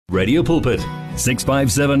Radio Pulpit,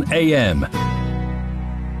 657 AM.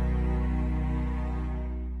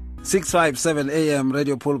 657 AM,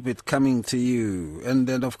 Radio Pulpit coming to you. And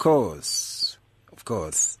then, of course,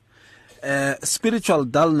 spiritual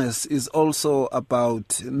dullness is also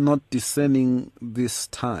about not discerning this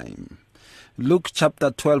time. Luke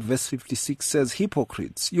chapter 12, verse 56 says,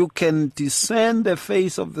 "Hypocrites, you can discern the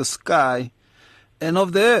face of the sky and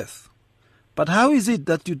of the earth. But how is it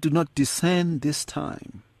that you do not discern this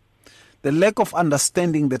time?" The lack of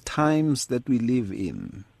understanding the times that we live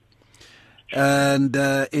in. And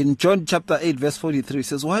in John chapter 8, verse 43, it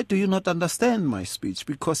says, "Why do you not understand my speech?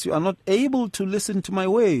 Because you are not able to listen to my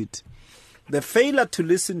word." The failure to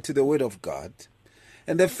listen to the word of God,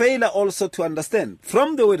 and the failure also to understand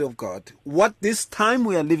from the word of God what this time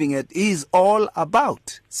we are living at is all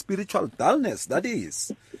about. Spiritual dullness, that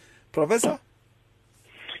is. Professor?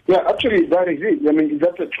 Yeah, actually, that is it. I mean,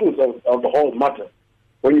 that's the truth of the whole matter.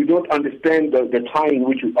 When you don't understand the time in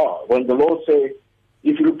which you are, when the Lord says,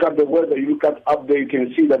 if you look at the weather, you look at up there, you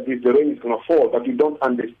can see that the rain is going to fall, but you don't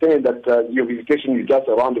understand that your visitation is just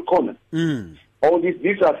around the corner. All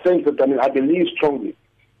these are things that, I believe strongly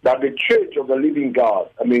that the Church of the Living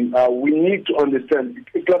God, we need to understand.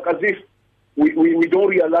 It's like as if we don't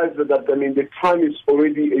realize that the time is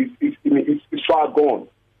already is far gone.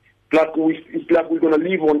 It's like we're going to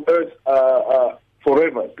live on earth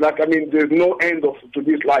forever. It's like, there's no end to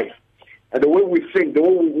this life. And the way we think, the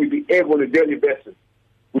way we behave on a daily basis,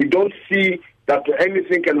 we don't see that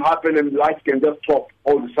anything can happen and life can just stop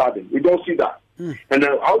all of a sudden. We don't see that. And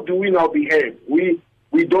how do we now behave? We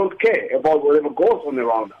don't care about whatever goes on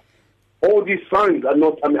around us. All these signs are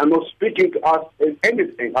not speaking to us in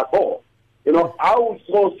anything at all. I will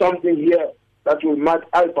saw something here that might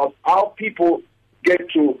help us. How people get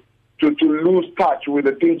to lose touch with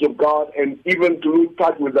the things of God, and even to lose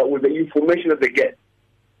touch with the information that they get.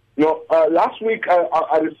 Last week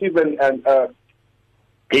I received a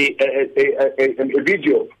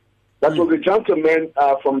video. That was a gentleman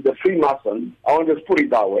from the Freemason. I want to just put it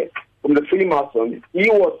that way. From the Freemason, he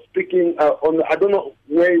was speaking on. I don't know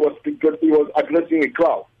where he was speaking, because he was addressing a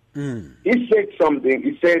crowd. He said something.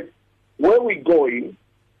 He said, "Where we're going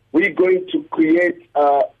to create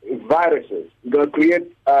viruses. We're going to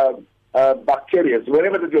create bacteria,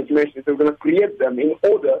 whatever that was mentioned. We're going to create them in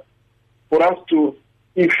order for us to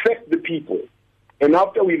infect the people. And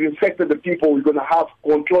after we've infected the people, we're going to have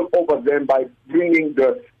control over them by bringing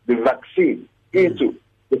the vaccine into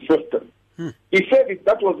the system." He said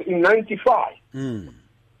that was in 95.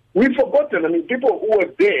 We've forgotten. People who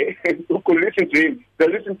were there who could listen to him, they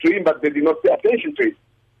listened to him, but they did not pay attention to it.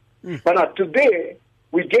 But now today,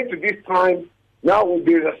 we get to this time. Now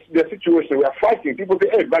there's a situation we are fighting. People say,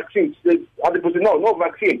 "Hey, vaccines." Other people say, "No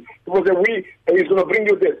vaccine." People say, "It's going to bring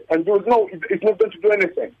you this," and there was no, it's not going to do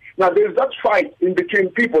anything. Now there's that fight in between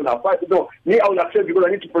people now. Me, I will accept because I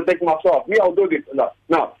need to protect myself. Me, I'll do this. Now,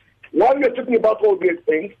 while we are talking about all these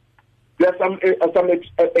things, there's some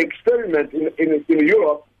experiment in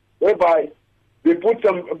Europe whereby they put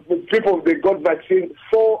some people, they got vaccine,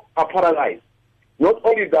 4 are paralyzed. Not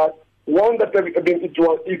only that, one that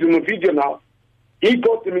is in a video now. He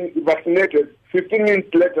got vaccinated. 15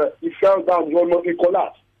 minutes later, he fell down. He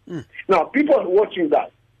collapsed. Now, people are watching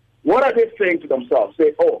that. What are they saying to themselves?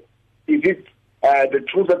 Say, "Oh, is it the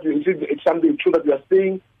truth that it's something true that we are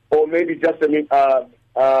seeing, or maybe just that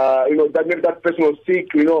maybe that person was sick."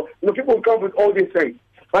 People will come with all these things.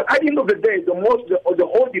 But at the end of the day, the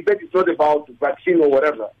whole debate is not about vaccine or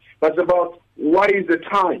whatever, but it's about what is the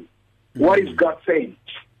time, what is God saying,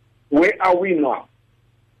 where are we now?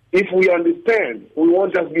 If we understand, we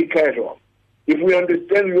won't just be casual. If we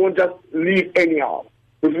understand, we won't just live anyhow.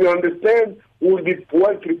 If we understand, we'll be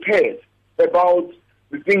well prepared about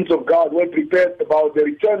the things of God, well prepared about the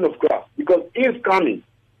return of Christ, because He is coming.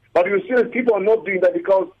 But you see that people are not doing that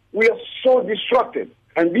because we are so distracted.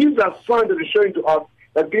 And these are signs that are showing to us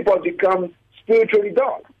that people have become spiritually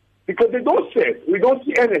dark. Because they don't say it. We don't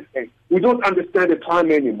see anything. We don't understand the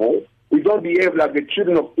time anymore. We don't behave like the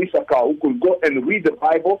children of Issachar who could go and read the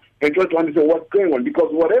Bible and try to understand what's going on.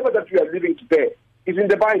 Because whatever that we are living today is in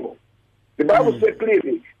the Bible. The Bible says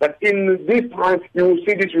clearly that in this time you will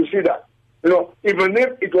see this, you will see that. Even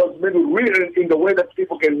if it was maybe written in the way that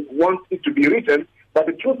people can want it to be written, but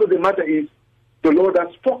the truth of the matter is the Lord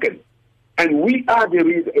has spoken. And we are the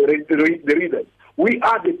readers. We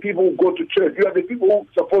are the people who go to church. We are the people who are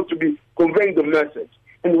supposed to be conveying the message.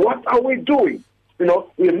 And what are we doing? We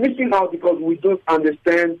are missing out because we don't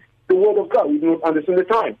understand the Word of God. We don't understand the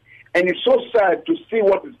time. And it's so sad to see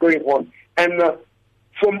what is going on. And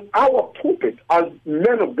from our pulpit, as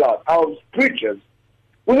men of God, as preachers,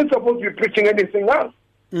 we're not supposed to be preaching anything else.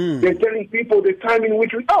 They're telling people the time in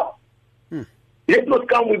which we are. Let's not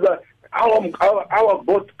come with our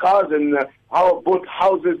boat cars and our boat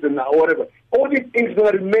houses and whatever. All these things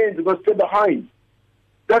going to remain, they're going to stay behind.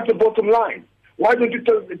 That's the bottom line. Why don't you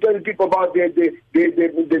tell people about their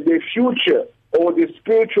future or the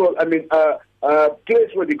spiritual, place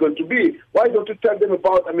where they're going to be? Why don't you tell them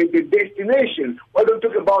about, the destination? Why don't you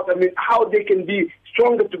talk about, how they can be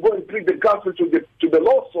stronger to go and preach the gospel to the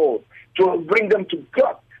lost souls, to bring them to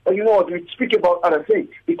God? But you know what? We speak about other things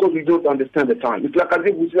because we don't understand the time. It's like as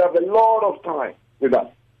if we still have a lot of time with us.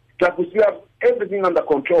 It's like we still have everything under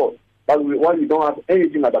control, but we don't have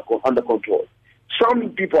anything under control. Some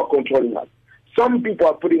people are controlling us. Some people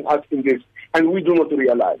are putting us in this, and we do not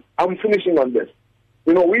realize. I'm finishing on this.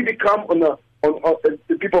 We become the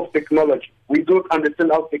people of technology. We don't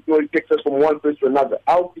understand how technology takes us from one place to another.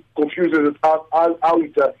 How it confuses us. How it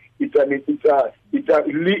leads us.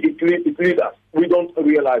 We don't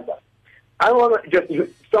realize that. I want to just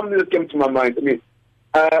something that came to my mind.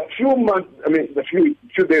 A few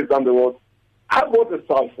days down the road, I bought a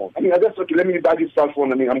cell phone. I just okay. Let me buy this cell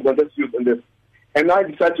phone. I'm going to just use this. And I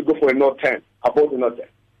decided to go for a Note 10. I bought a Note 10.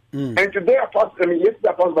 And today yesterday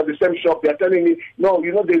I passed by the same shop. They're telling me, no,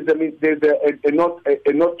 there's a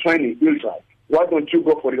Note 20 Ultra. Why don't you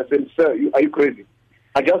go for it? I said, sir, are you crazy?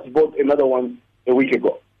 I just bought another one a week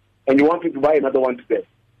ago. And you want me to buy another one today?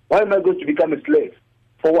 Why am I going to become a slave?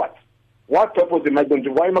 For what? What purpose am I going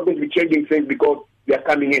to? Why am I going to be changing things because they are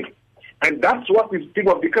coming in? And that's what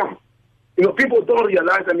people have become. People don't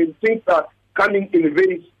realize, things are coming in a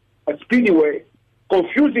very speedy way,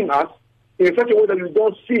 confusing us in such a way that we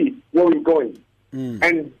don't see where we're going.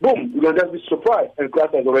 And boom, we're going to just be surprised, and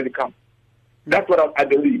Christ has already come. That's what I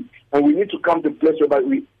believe. And we need to come to a place where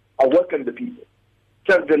we awaken the people,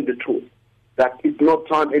 tell them the truth, that it's not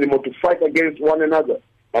time anymore to fight against one another,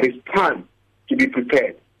 but it's time to be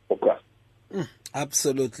prepared for Christ.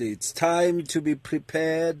 Absolutely. It's time to be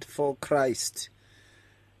prepared for Christ.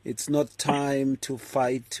 It's not time to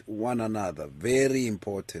fight one another. Very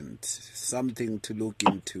important. Something to look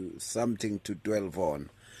into, something to dwell on.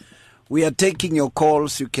 We are taking your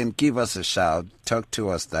calls. You can give us a shout. Talk to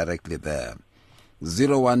us directly there.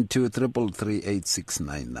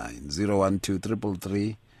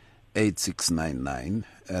 012-333-8699. 012-333-8699.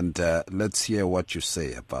 And let's hear what you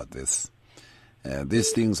say about this.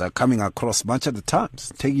 These things are coming across much of the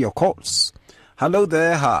times. Take your calls. Hello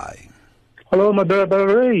there. Hi. Hello, my brother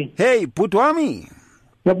Ray. Hey, Putwami.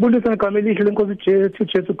 Ngiyabulisa ngegama elihle lenkosi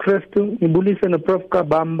Jesu Kristu. Ngibulise noProf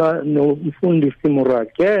Kabamba nomfundisi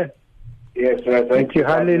Murakhe. Yes, sir. Thank you.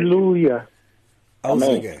 Hallelujah.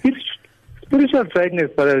 Amen. Spiritual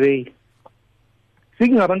dryness, brother Ray.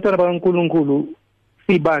 Singabantwana bakaNkulunkulu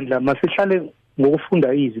sibandla masihlale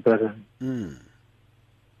ngokufunda izwi, brother.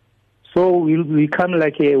 So we'll become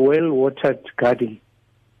like a well-watered garden.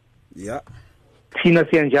 Yeah. Thina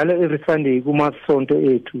siyanjalo every Sunday kumasonto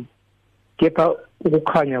ethu. Kepha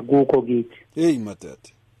ukukhanya kukho kithi. Hey madad.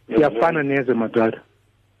 Siyafana nezwe madad.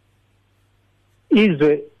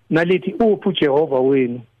 Izwe nalithi uphi uJehova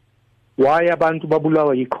wenu. Why abantu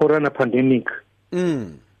babulawa yi-corona pandemic?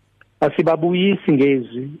 Asibabuyisi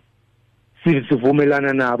ngezwi.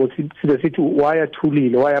 Sivumelana nabo sithi why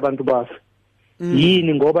athulile, why abantu bafa.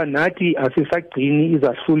 Yini ngoba nathi asisagcini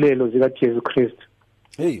izahlulelo zika Jesu Kristu.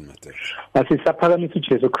 Hey madad. Asisaphakamisa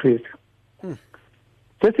uJesu Kristu.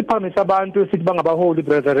 Sesiphakamisa abantu sithi bangabaholi,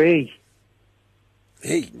 brother Ray.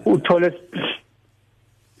 Hey. Uthole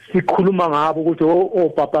sikhuluma ngabo ukuthi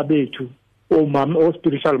opapa bethu, omama, o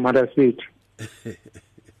spiritual mothers bethu.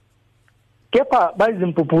 Kepha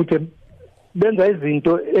bayizimpuputhe benza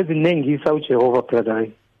izinto ezinengisa uJehova, brother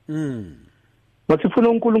Ray. Masifuna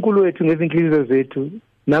uNkulunkulu wethu ngezinhliziyo zethu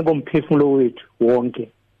nangomphefumulo wethu wonke.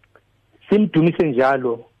 Simdumise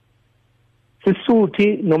njalo.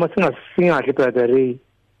 Sisuthi noma singahle, brother Ray.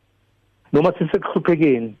 Noma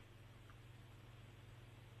sisekuhluphekeni.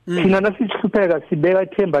 Thina nasihlupheka sibeka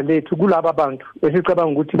ithemba lethu kulabo abantu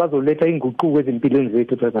esicabanga ukuthi bazoletha inguquko ezimpilweni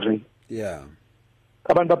zethu, brother Ray. Yeah.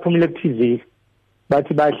 Abantu baphumile ku-TV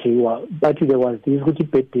bathi badliwa, bathi there was this ukuthi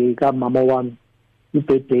birthday ka mama wami,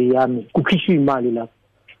 i-birthday yami kukhishwa imali lapho.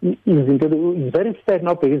 Izinto is very sad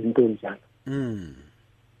now bheka izinto ezinjalo.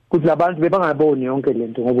 Kuthi labantu bebangaboni yonke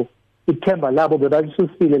lento ngoba ithemba labo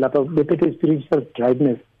bebalisusile lapha bephethe spiritual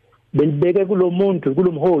dryness. Belibeke kulomuntu,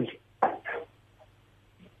 kulomholi.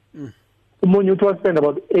 Umunye uthi waspend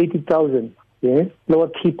about 80,000, yeah, lower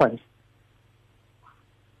keepers.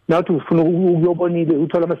 Now to ufuna ukuyobonile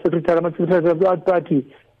uthola ama-secretary athi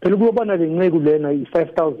phela ukuyobona le nceku lena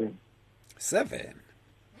i-5,000. 7.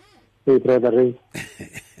 Hey brother Ray.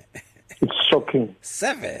 It's shocking.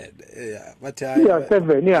 7. Yeah, but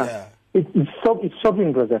 7. Yeah. It's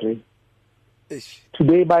shocking, brother Ray. Ish.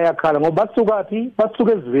 Today bayakhala ngoba basukaphi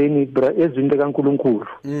basuka ezweni ezwini kaNkulunkulu.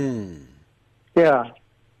 Yeah.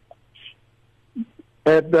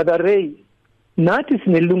 Brother Ray, nathi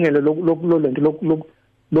sinelungelo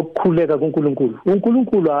lokukhuleka kuNkulunkulu.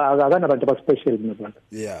 uNkulunkulu akanabantu abaspecial mina.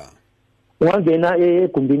 Yeah. Ungangena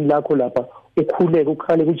egumbini lakho lapha ukhuleke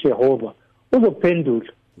ukhale kuJehova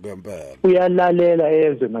uzokuphendula. Ngempela. Uyalalela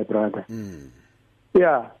ezwe my brother.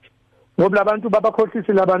 Yeah. Ngoba abantu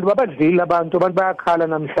babakhohlisile abantu babadlile abantu bayakhala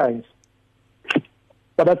namhlanje.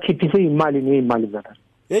 Babakhiphise imali nezimali zakhe.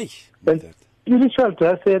 Hey. Spiritual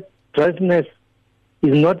dryness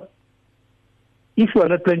is not, if you are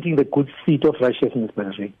not planting the good seed of righteousness,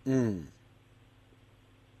 brother.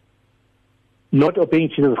 Not obeying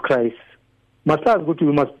Jesus Christ. Masazi ukuthi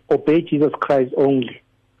we must obey Jesus Christ only.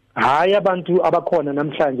 Hayi abantu abakhona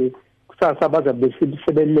namhlanje kusasa baza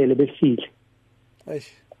besebelele besile.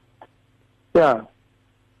 Eish. Yeah.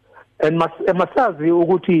 And masazi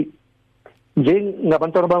ukuthi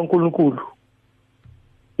njengabantwana baNkulunkulu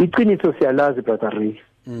iqiniso siyalazi brother Ray.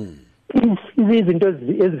 Izinto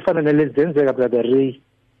ezifana nalezi zenzeka brother Ray.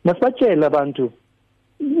 Masibatshela abantu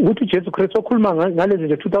ukuthi Jesu Kristu okhuluma ngalezi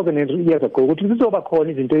nje 2000 years ago ukuthi kuzoba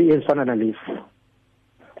khona izinto ezifana nalezi.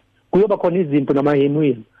 Kuyoba khona izimpi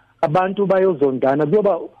namahemweni. Abantu bayozondana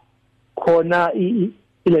kuyoba khona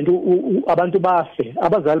ilento abantu bafe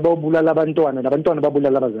abazali bawubulala abantwana nabantwana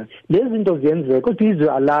babulala abazali. Lezi zinto ziyenzeka kodwa izwe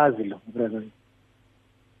alazi lo brother.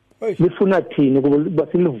 Lifuna thini ukuba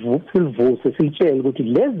silivuse silitshele ukuthi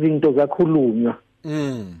lezi zinto zakhulunywa.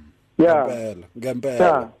 Yeah.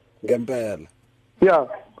 Ngempela. Yeah.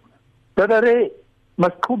 Brother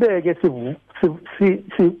masiqhubeke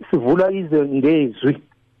sivula izwe ngezwi.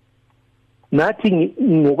 Nathi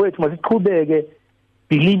ngokwethu masiqhubeke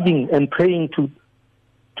believing and praying to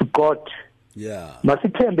God. Yeah.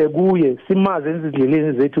 Masithembe kuye simaze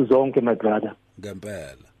ezindleleni zethu zonke my brother.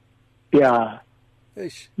 Ngempela. Yeah.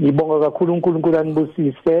 Ngibonga kakhulu uNkulunkulu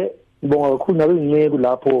anibusise. Ngibonga kakhulu nabenceku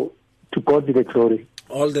lapho. To God be the glory.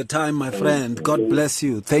 All the time, my friend. God bless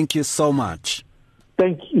you. Thank you so much.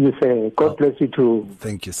 Thank you, sir. God bless you too.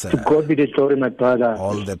 Thank you, sir. To God be the glory, my brother.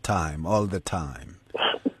 All the time.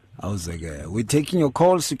 We're taking your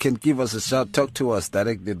calls. You can give us a shout. Talk to us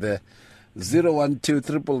directly there.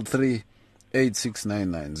 012-333-8699.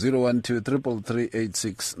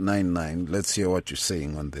 012-333-8699. Let's hear what you're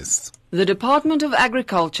saying on this. The Department of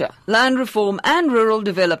Agriculture, Land Reform and Rural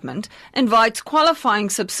Development invites qualifying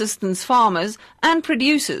subsistence farmers and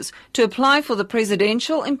producers to apply for the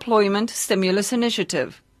Presidential Employment Stimulus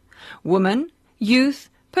Initiative. Women, youth,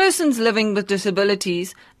 persons living with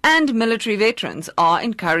disabilities and military veterans are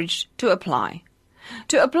encouraged to apply.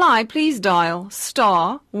 To apply, please dial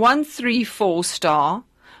 *134*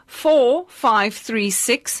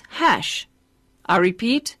 4536#. I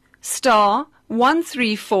repeat,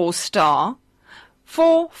 *134*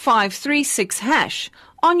 4536#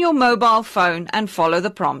 on your mobile phone and follow the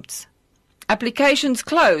prompts. Applications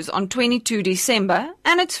close on 22 December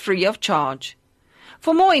and it's free of charge.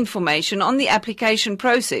 For more information on the application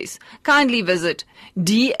process, kindly visit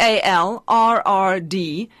dalrrd.gov.za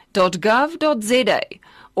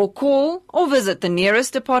or call or visit the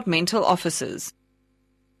nearest departmental offices.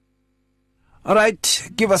 All right,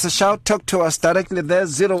 give us a shout. Talk to us directly there,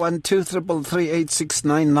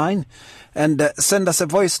 012-333-8699. And send us a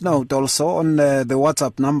voice note also on the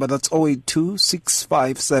WhatsApp number. That's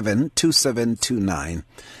 082-657-2729.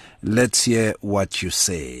 Let's hear what you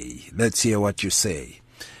say.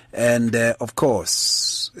 And, of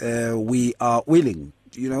course, we are willing,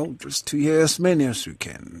 just to hear as many as you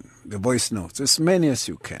can. The voice notes, as many as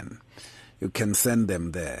you can. You can send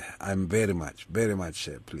them there. I'm very much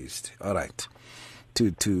pleased. All right,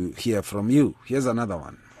 to hear from you. Here's another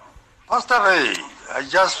one. Pastor Ray, I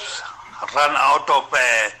just ran out of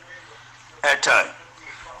airtime.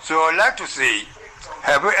 So I'd like to say,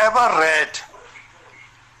 have you ever read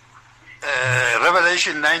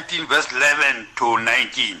Revelation 19, verse 11 to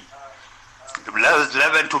 19?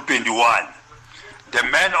 11 to 21. The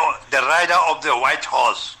rider of the white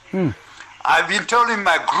horse. I've been telling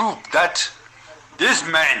my group that this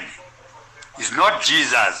man is not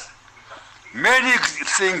Jesus. Many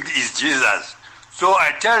think he's Jesus. So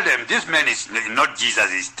I tell them this man is not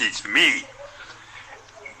Jesus, it's me.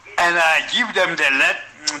 And I give them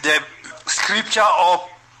the scripture of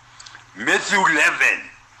Matthew 11,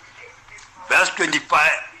 verse 25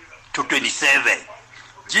 to 27.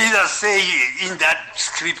 Jesus says in that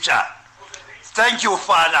scripture, "Thank you,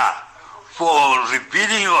 Father, for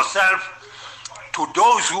revealing yourself to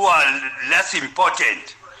those who are less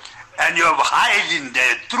important and you have hiding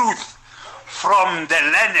the truth from the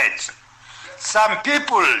learned. Some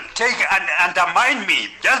people take and undermine me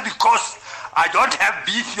just because I don't have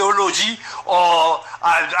B theology or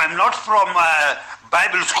I'm not from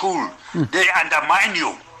Bible school. They undermine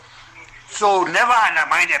you. So never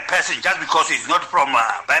undermine a person just because he's not from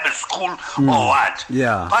Bible school or what.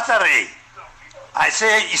 Yeah. Pastor Ray, I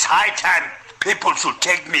say it's high time people should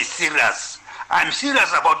take me serious. I'm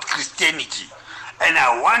serious about Christianity, and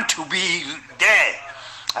I want to be there.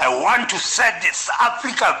 I want to set this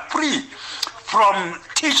Africa free from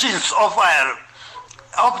teachings of the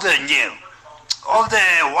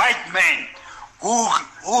white men who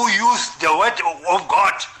use the word of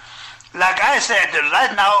God. Like I said,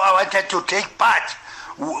 right now I wanted to take part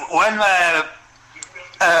when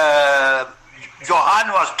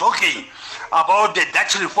Johan was talking about the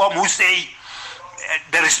Dutch reform, who say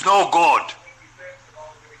there is no God.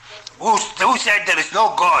 Who said there is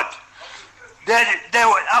no God? The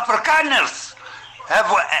Afrikaners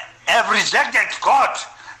have rejected God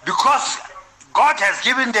because God has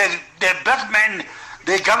given the black men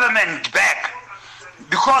the government back,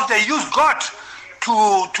 because they use God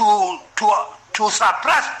to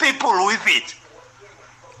suppress people with it.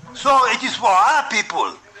 So it is for our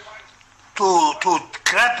people to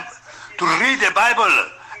read the Bible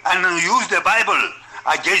and use the Bible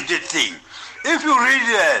against the thing. If you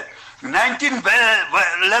read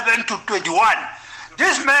 19:11 to 21,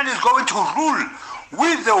 this man is going to rule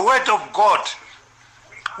with the word of God.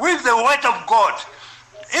 With the word of God.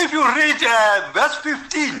 If you read verse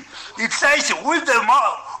 15, it says, with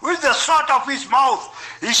the sword of his mouth,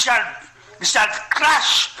 he shall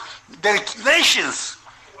crush the nations.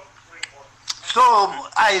 So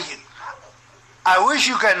I wish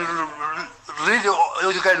you can read,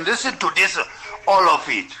 you can listen to this, all of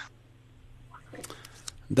it.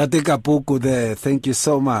 Datekapuku there, thank you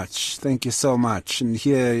so much. Thank you so much. And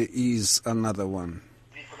here is another one.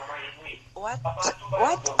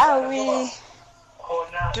 What are we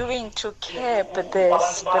doing to curb the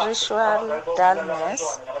spiritual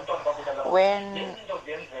dullness when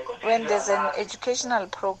there's an educational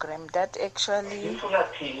program that actually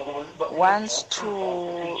wants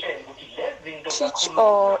to teach,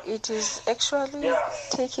 or it is actually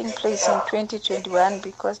taking place in 2021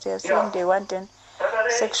 because they are saying they want an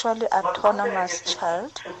sexually autonomous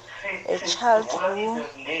child, a child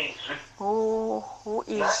who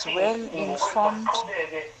is well informed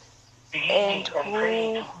and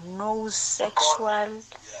who knows sexual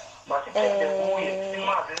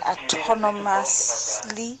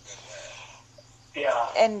autonomously.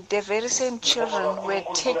 And the very same children were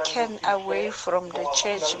taken away from the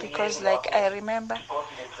church because, like I remember,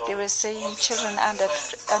 they were saying children under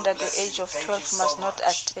the age of 12 must not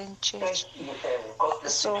attend church.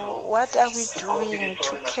 So what are we doing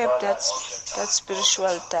to curb that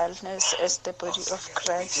spiritual dullness as the body of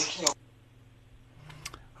Christ?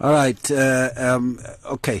 All right.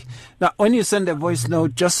 Okay. Now, when you send a voice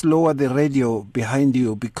note, just lower the radio behind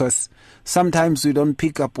you, because sometimes we don't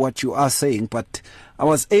pick up what you are saying, but I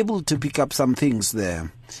was able to pick up some things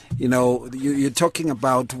there. You know, you're talking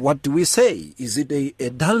about, what do we say? Is it a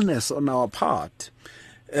dullness on our part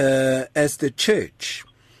as the church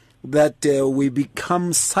that we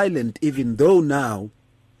become silent, even though now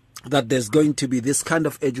that there's going to be this kind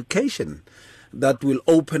of education that will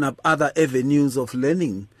open up other avenues of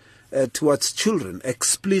learning towards children,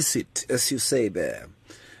 explicit, as you say there.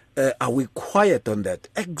 Are we quiet on that?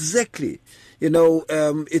 Exactly. You know,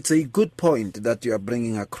 it's a good point that you are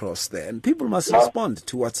bringing across there, and people must respond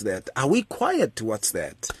towards that. Are we quiet towards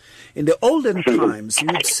that? In the olden times, you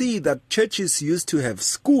would see that churches used to have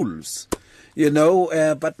schools, you know,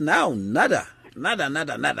 but now nada.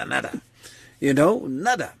 You know,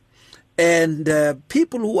 nada. And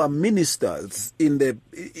people who are ministers in the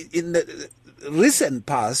recent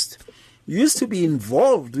past used to be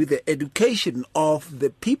involved with the education of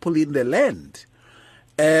the people in the land.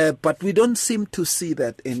 But we don't seem to see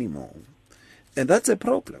that anymore. And that's a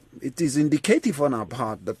problem. It is indicative on our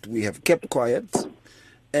part that we have kept quiet.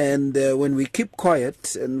 And when we keep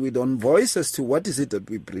quiet and we don't voice as to what is it that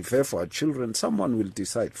we prefer for our children, someone will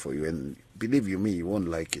decide for you. And believe you me, you won't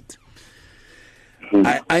like it.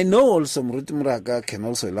 I know also Mruti Mraga can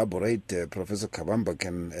also elaborate, Professor Kabamba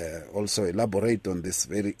can also elaborate on this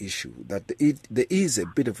very issue, that there is a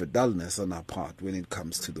bit of a dullness on our part when it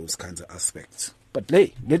comes to those kinds of aspects. But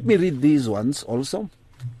let me read these ones also.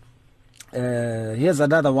 Here's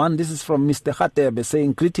another one. This is from Mr. Khatebe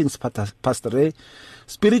saying, greetings, Pastor Ray.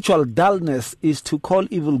 Spiritual dullness is to call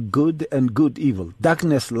evil good and good evil,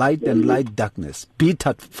 darkness light and light darkness,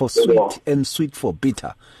 bitter for sweet and sweet for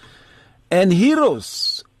bitter. And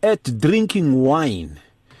heroes at drinking wine,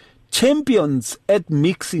 champions at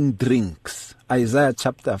mixing drinks. Isaiah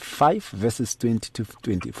chapter 5, verses 20 to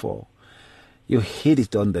 24. You hit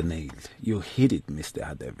it on the nail. You hit it, Mr.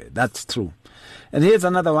 Hadebe. That's true. And here's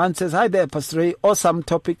another one. It says, hi there, Pastor Ray. Awesome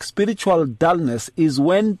topic. Spiritual dullness is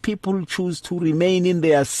when people choose to remain in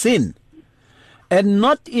their sin and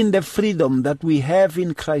not in the freedom that we have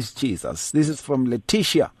in Christ Jesus. This is from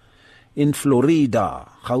Letitia in Florida,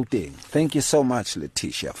 Gauteng. Thank you so much,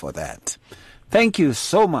 Letitia, for that. Thank you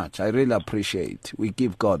so much. I really appreciate. We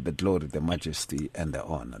give God the glory, the majesty, and the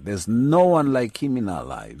honor. There's no one like him in our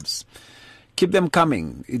lives. Keep them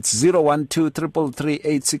coming. It's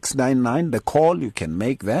 012-333-8699. The call you can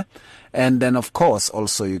make there. And then, of course,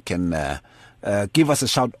 also you can give us a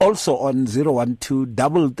shout also on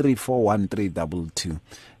 012-334-1322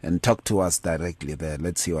 and talk to us directly there.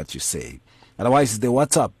 Let's see what you say. Otherwise, the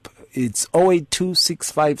WhatsApp, it's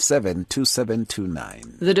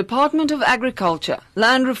 082-657-2729. The Department of Agriculture,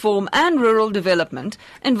 Land Reform and Rural Development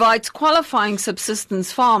invites qualifying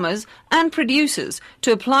subsistence farmers and producers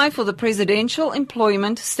to apply for the Presidential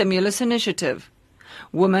Employment Stimulus Initiative.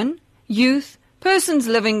 Women, youth, persons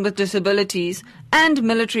living with disabilities and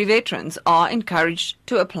military veterans are encouraged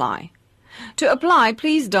to apply. To apply,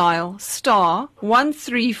 please dial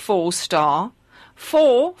 *134*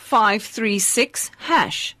 4536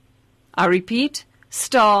 #. I repeat,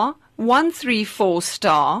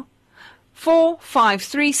 *134*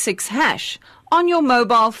 4536 # on your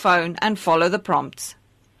mobile phone and follow the prompts.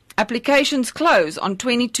 Applications close on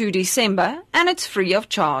 22 December and it's free of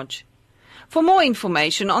charge. For more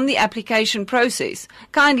information on the application process,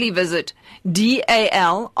 kindly visit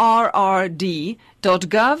dalrrd.gov.za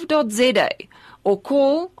or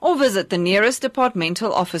call or visit the nearest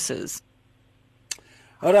departmental offices.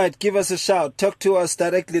 All right, give us a shout. Talk to us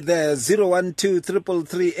directly there,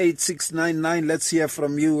 012-333-8699. Let's hear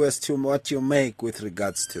from you as to what you make with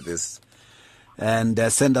regards to this. And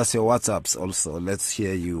send us your WhatsApps also. Let's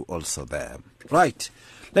hear you also there. Right.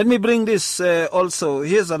 Let me bring this also.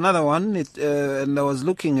 Here's another one. And I was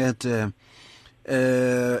looking at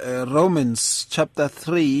Romans chapter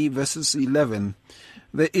 3, verses 11.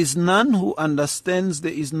 There is none who understands,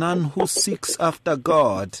 there is none who seeks after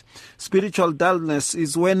God. Spiritual dullness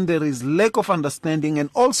is when there is lack of understanding, and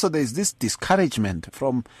also there is this discouragement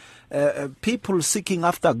from people seeking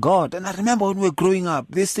after God. And I remember when we were growing up,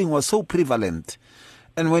 this thing was so prevalent.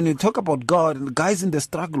 And when you talk about God, and the guys in the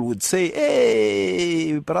struggle would say,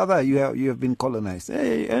 hey, brother, you have been colonized.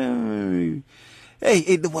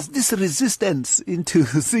 Hey, there was this resistance into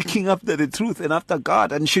seeking after the truth and after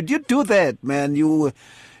God. And should you do that, man, you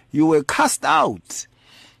were cast out.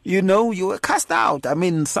 You were cast out. I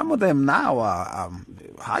mean, some of them now are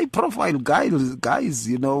high-profile guys,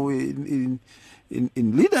 in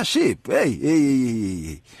leadership.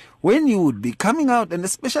 Hey. When you would be coming out, and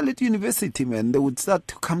especially at university, man, they would start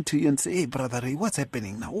to come to you and say, hey, brother Ray, what's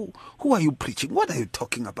happening now? Who are you preaching? What are you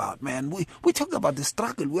talking about, man? We talk about the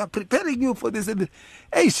struggle. We are preparing you for this.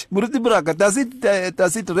 Hey, Muruti Braga, does it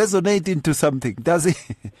resonate into something? Does it?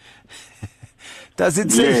 Does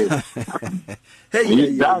it say? Yes.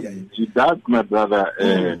 It does, my brother.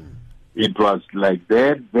 It was like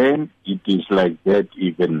that then. It is like that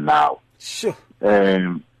even now. Sure.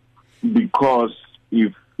 Because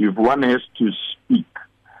if one has to speak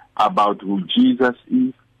about who Jesus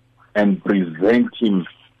is and present him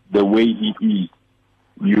the way he is,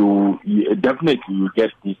 you definitely get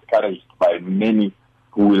discouraged by many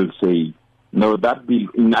who will say, no,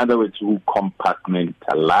 in other words, who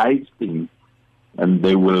compartmentalize things, and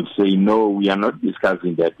they will say, no, we are not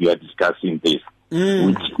discussing that, we are discussing this,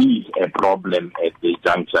 which is a problem at the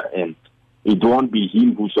juncture, and it won't be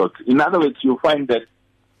him who sorts. In other words, you find that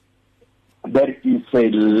there is a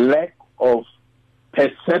lack of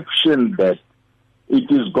perception that it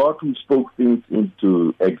is God who spoke things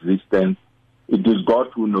into existence. It is God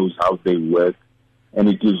who knows how they work. And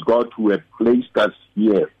it is God who has placed us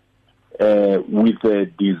here with a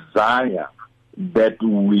desire that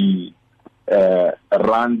we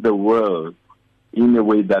run the world in a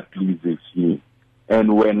way that pleases Him.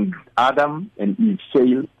 And when Adam and Eve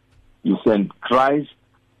failed, He sent Christ.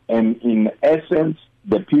 And in essence,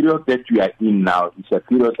 the period that we are in now is a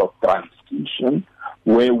period of transition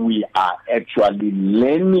where we are actually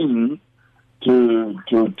learning to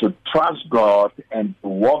trust God and to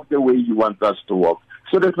walk the way He wants us to walk,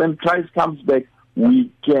 so that when Christ comes back, we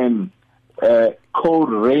can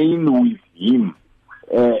co-reign with Him,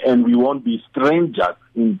 and we won't be strangers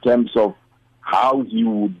in terms of how He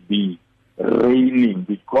would be reigning,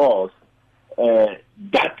 because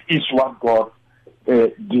that is what God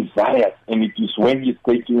desires, and it is when He's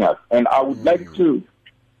taking us. And I would like to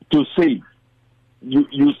to say,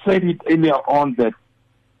 you said it earlier on, that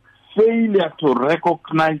failure to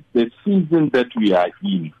recognize the season that we are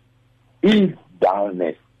in is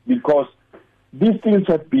dullness, because these things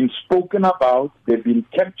have been spoken about, they've been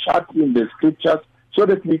captured in the scriptures so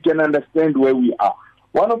that we can understand where we are.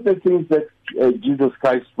 One of the things that Jesus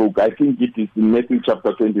Christ spoke, I think it is in Matthew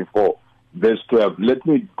chapter 24, verse 12. Let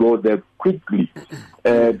me go there quickly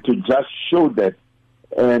to just show that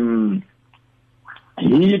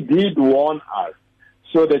he did warn us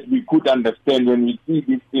so that we could understand when we see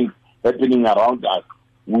these things happening around us,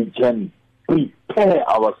 we can prepare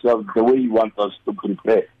ourselves the way he wants us to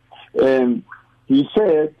prepare. He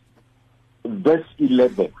said, verse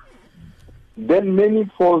 11, then many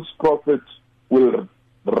false prophets will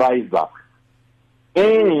rise up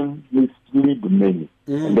and mislead many.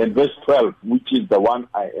 And then verse 12, which is the one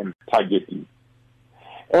I am targeting.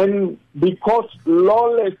 And because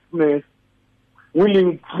lawlessness will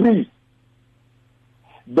increase,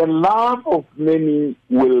 the love of many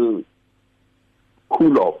will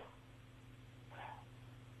cool off.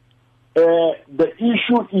 The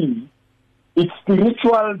issue is, it's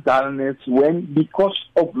spiritual dullness when, because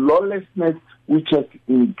of lawlessness which has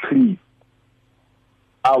increased,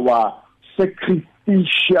 our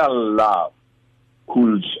sacrificial love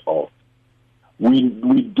cools off. We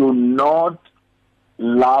do not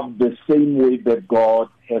love the same way that God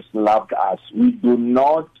has loved us. We do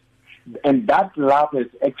not, and that love has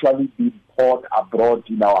actually been poured abroad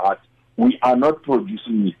in our hearts. We are not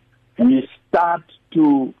producing it. We start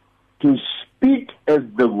to speak as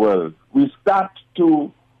the world. We start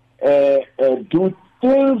to do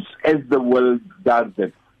things as the world does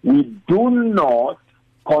it. We do not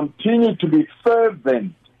continue to be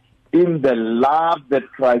fervent in the love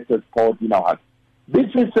that Christ has poured in our hearts.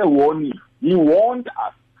 This is a warning. He warned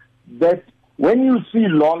us that when you see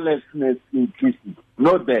lawlessness increasing,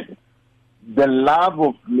 know that the love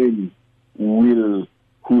of many will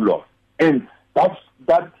cool off. And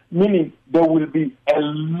that meaning there will be a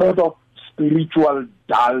lot of spiritual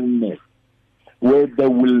dullness where there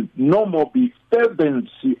will no more be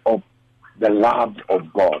fervency of the love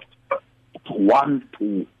of God one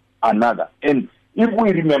to another. And if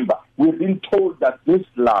we remember, we've been told that this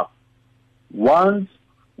love, once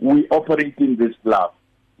we operate in this love,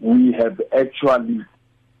 we have actually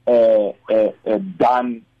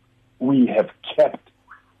we have kept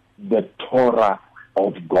the Torah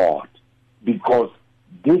of God, because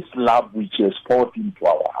this love which is poured into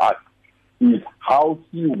our heart is how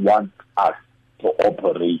he wants us to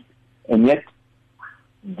operate. And yet,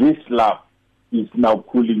 this love is now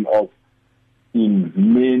cooling off in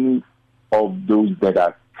many of those that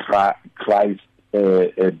are Christ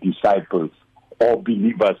disciples or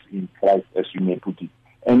believers in Christ, as you may put it.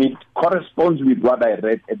 And it corresponds with what I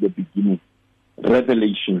read at the beginning,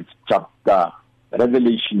 Revelation chapter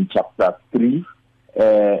 3,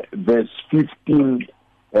 verse 15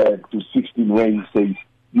 to 16, where he says,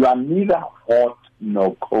 you are neither hot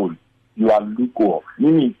nor cold, you are lukewarm.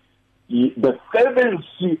 Meaning, the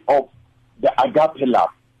fervency of the agape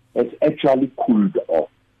love has actually cooled off.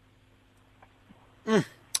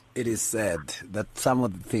 It is sad that some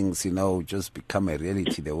of the things, just become a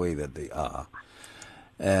reality the way that they are.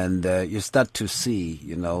 And you start to see,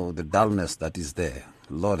 the dullness that is there.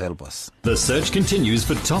 Lord help us. The search continues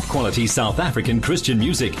for top quality South African Christian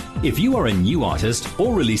music. If you are a new artist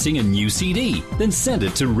or releasing a new CD, then send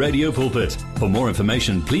it to Radio Pulpit. For more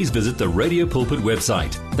information, please visit the Radio Pulpit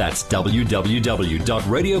website. That's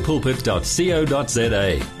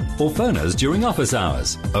www.radiopulpit.co.za. Or phone us during office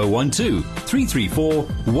hours 012 334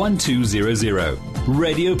 1200.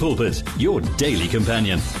 Radio Pulpit, your daily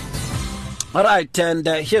companion. All right, and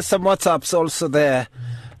here's some WhatsApps also there.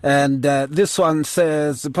 And this one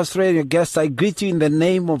says, Pastor Radio guest, I greet you in the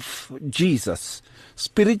name of Jesus.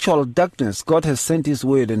 Spiritual darkness, God has sent his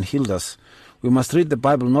word and healed us. We must read the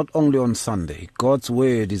Bible not only on Sunday. God's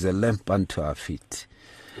word is a lamp unto our feet.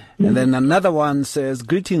 And then another one says,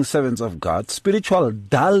 greetings, servants of God. Spiritual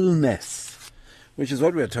dullness, which is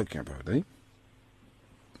what we are talking about.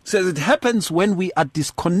 Says it happens when we are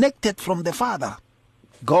disconnected from the Father,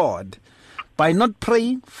 God, by not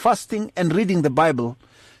praying, fasting, and reading the Bible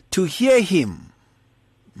to hear him.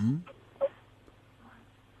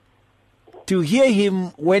 To hear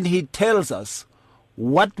him when he tells us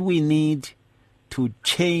what we need to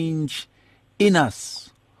change in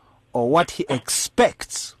us, or what he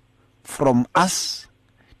expects from us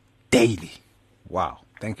daily. Wow.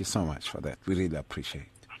 Thank you so much for that. We really appreciate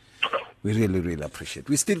it. We really, really appreciate it.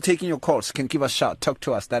 We're still taking your calls. You can give us a shout. Talk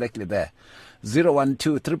to us directly there.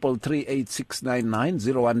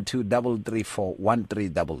 012-333-869,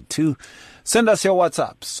 012-334-1322. Send us your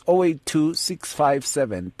WhatsApps,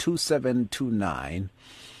 082-657-2729.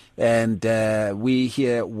 And we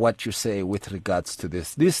hear what you say with regards to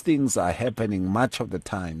this. These things are happening much of the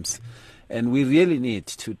times. And we really need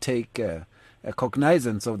to take a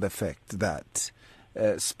cognizance of the fact that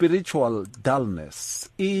spiritual dullness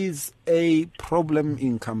is a problem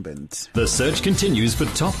incumbent. The search continues for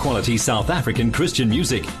top quality South African Christian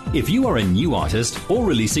music. If you are a new artist or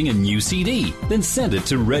releasing a new CD, then send it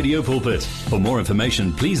to Radio Pulpit. For more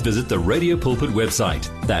information, please visit the Radio Pulpit website.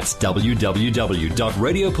 That's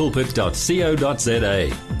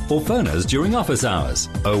www.radiopulpit.co.za. Or phone us during office hours,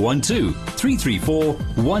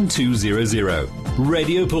 012-334-1200.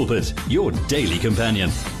 Radio Pulpit, your daily companion.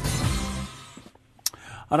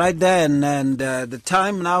 All right then, and the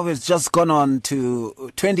time now has just gone on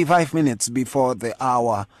to 25 minutes before the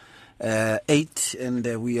hour 8,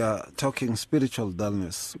 and we are talking spiritual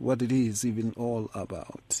dullness, what it is even all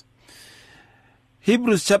about.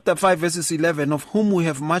 Hebrews chapter 5 verses 11, of whom we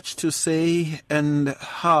have much to say and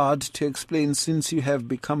hard to explain, since you have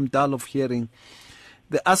become dull of hearing.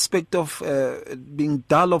 The aspect of being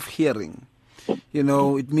dull of hearing,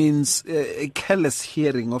 it means a careless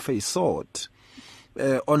hearing of a sort.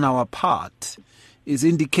 On our part is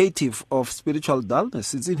indicative of spiritual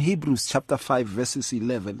dullness. It's in Hebrews chapter 5 verses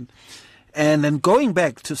 11. And then going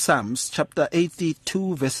back to Psalms chapter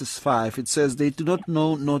 82 verses 5, it says, they do not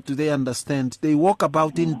know, nor do they understand. They walk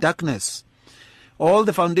about in darkness. All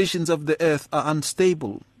the foundations of the earth are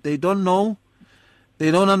unstable. They don't know. They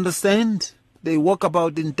don't understand. They walk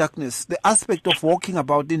about in darkness. The aspect of walking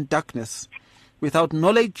about in darkness without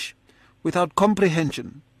knowledge, without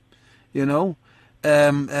comprehension,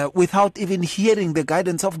 without even hearing the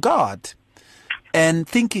guidance of God, and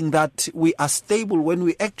thinking that we are stable when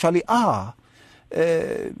we actually are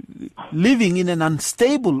living in an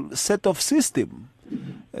unstable set of system.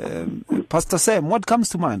 Pastor Sam, what comes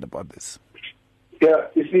to mind about this? Yeah,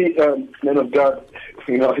 you see, men of God,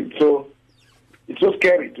 it's so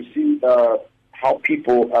scary to see how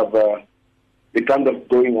people have they kind of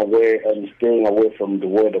going away and staying away from the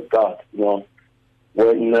Word of God.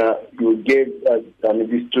 When you gave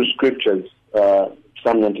these two scriptures,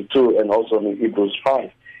 Psalm 92 and also in Hebrews 5,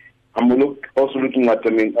 I'm also looking at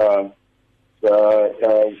 1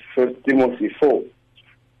 Timothy 4,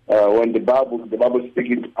 when the Bible is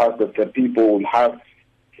speaking to us that the people will have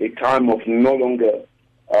a time of no longer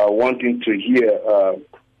wanting to hear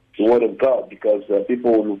the Word of God, because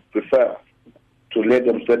people will prefer to let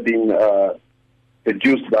themselves being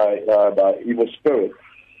seduced by evil spirits,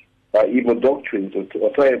 by evil doctrines or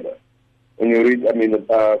whatever. When you read,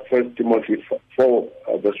 1 Timothy 4,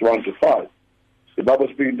 verse 1 to 5, the Bible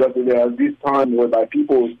speaks that there is this time whereby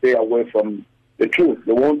people will stay away from the truth.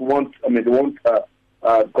 They won't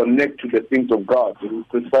connect to the things of God. They will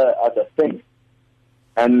prefer other things.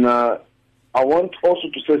 And I want also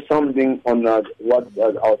to say something on what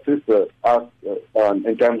our sister asked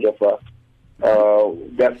in terms of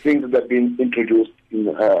there are things that have been introduced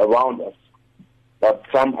around us, but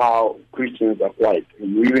somehow Christians are quiet.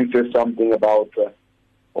 And we even say something about,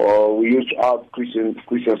 we used to have Christian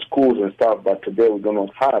schools and stuff, but today we do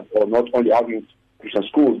not have, or not only having Christian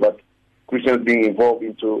schools, but Christians being involved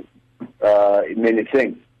into many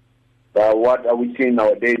things. What are we seeing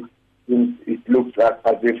nowadays? It looks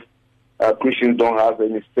as if Christians don't have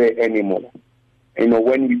any say anymore.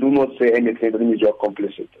 When we do not say anything, that means you are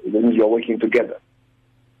complicit. That means you are working together.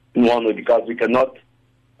 Because we cannot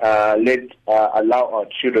allow our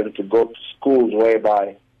children to go to schools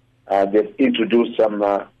whereby they've introduced some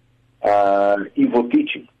evil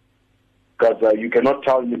teaching. Because you cannot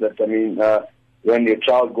tell me that, when your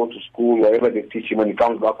child goes to school, wherever they teach him, when he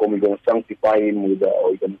comes back home, you're going to sanctify him, or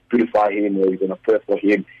you're going to purify him, or you're going to pray for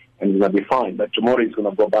him, and he's going to be fine. But tomorrow he's going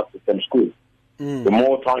to go back to the same school. The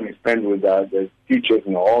more time he spends with the teachers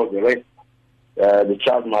and all the rest, the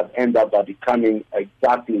child might end up by becoming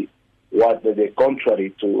exactly what the contrary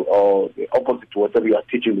to, or the opposite to whatever you are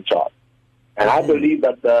teaching the child. And I believe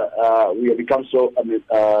that we have become so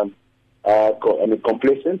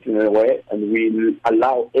complacent in a way, and we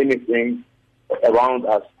allow anything around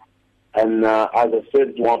us. And as I said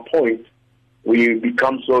at one point, we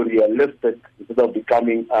become so realistic instead of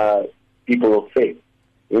becoming people of faith.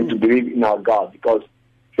 We need to believe in our God, because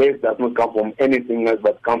faith does not come from anything else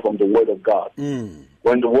but come from the Word of God.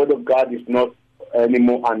 When the Word of God is not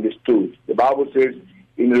anymore understood, the Bible says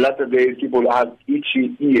in the latter days people have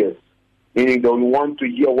itchy ears, meaning they want to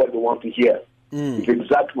hear what they want to hear. It's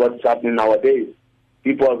exactly what's happening nowadays.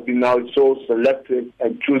 People have been now so selective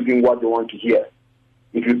and choosing what they want to hear.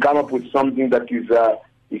 If you come up with something that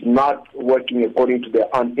is not working according to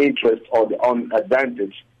their own interest or their own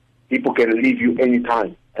advantage, people can leave you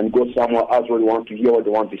anytime and go somewhere else where they want to hear what they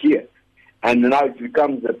want to hear. And now it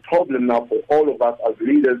becomes a problem now for all of us as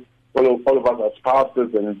leaders, all of us as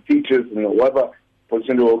pastors and teachers and whatever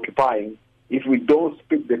position we're occupying, if we don't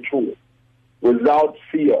speak the truth without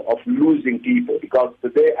fear of losing people. Because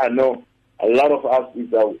today I know a lot of us,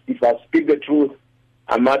 if I speak the truth,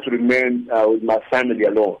 I must remain with my family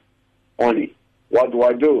alone only. What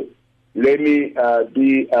do? Let me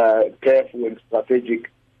be careful and strategic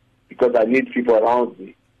because I need people around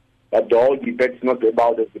me. But the whole debate is not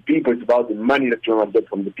about the people, it's about the money that you want to get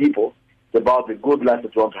from the people. It's about the good life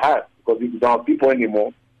that you want to have. Because if you don't have people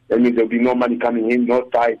anymore, that means there'll be no money coming in, no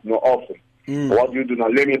tithe, no offering. What do you do now?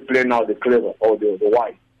 Let me play now the clever or the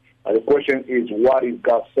wise. And the question is, what is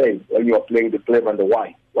God saying when you are playing the clever and the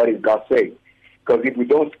wise? What is God saying? Because if we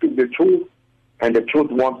don't speak the truth, and the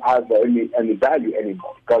truth won't have any value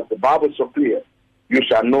anymore, because the Bible is so clear, you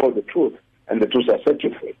shall know the truth, and the truth shall set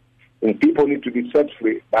you free. And people need to be set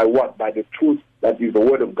free by what? By the truth that is the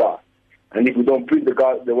Word of God. And if we don't preach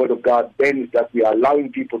the Word of God, then it's that we are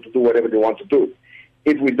allowing people to do whatever they want to do.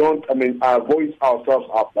 If we don't, voice ourselves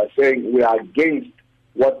up by saying we are against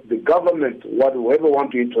what the government, whoever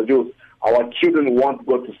want to introduce, our children want to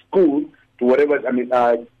go to school, to whatever,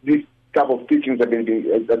 these type of teachings will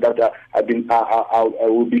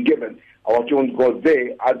be given. Our children go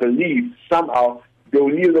there, I believe somehow they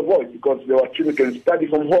will hear the voice because our children can study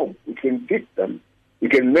from home. We can teach them. We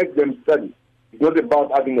can make them study. It's not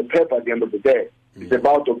about having a paper at the end of the day. It's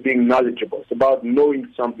about being knowledgeable. It's about knowing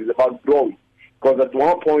something. It's about growing. Because at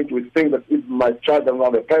one point we think that if my child doesn't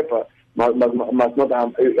have a paper, must not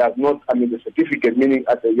have the certificate, meaning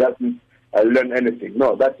that he hasn't learned anything.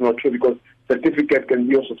 No, that's not true because certificate can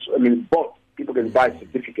be also, both. People can buy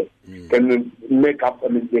certificates, can make up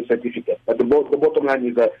the certificate. But the bottom line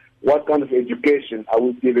is that what kind of education are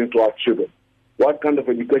we giving to our children? What kind of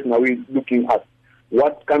education are we looking at?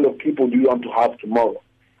 What kind of people do you want to have tomorrow?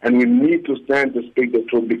 And we need to stand to speak the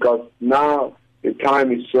truth because now the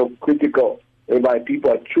time is so critical whereby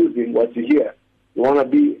people are choosing what to hear. You want to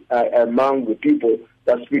be among the people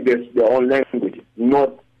that speak their own language,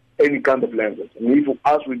 not any kind of language. And if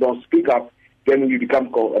us we don't speak up, then we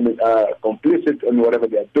become complicit in whatever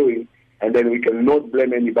they are doing, and then we cannot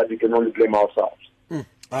blame anybody, we can only blame ourselves.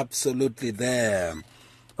 Absolutely there.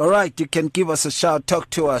 All right, you can give us a shout,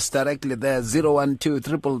 talk to us directly there,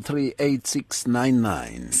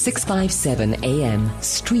 012-333-8699. 657 AM,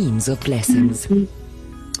 Streams of Blessings.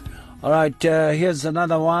 All right, here's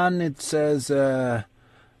another one. It says, okay,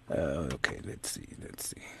 let's see.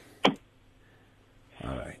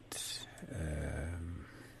 All right.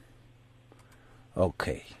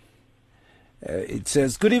 Okay. It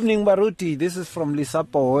says, good evening, Baruti. This is from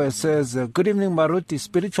Lisapo. It says, good evening, Baruti.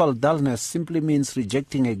 Spiritual dullness simply means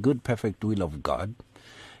rejecting a good, perfect will of God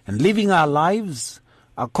and living our lives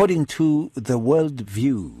according to the world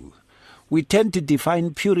view. We tend to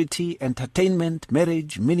define purity, entertainment,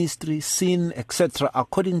 marriage, ministry, sin, etc.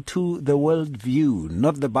 according to the world view,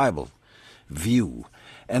 not the Bible view.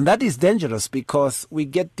 And that is dangerous because we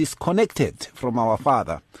get disconnected from our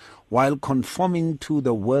Father while conforming to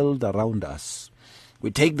the world around us. We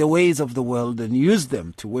take the ways of the world and use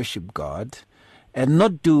them to worship God and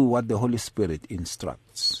not do what the Holy Spirit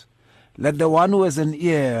instructs. Let the one who has an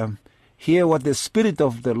ear hear what the Spirit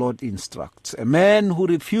of the Lord instructs. A man who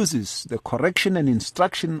refuses the correction and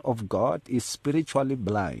instruction of God is spiritually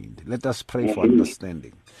blind. Let us pray for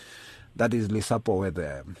understanding. That is Lisa Powe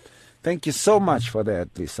there. Thank you so much for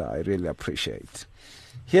that, Lisa. I really appreciate.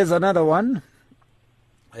 Here's another one.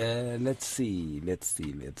 Let's see.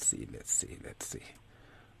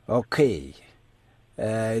 Okay.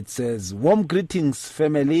 It says, warm greetings,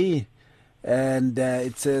 family. And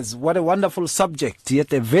it says, what a wonderful subject,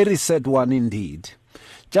 yet a very sad one indeed.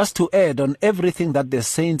 Just to add on everything that the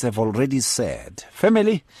saints have already said.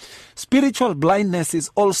 Family, spiritual blindness is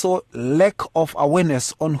also lack of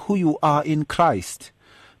awareness on who you are in Christ.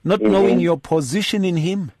 Not knowing your position in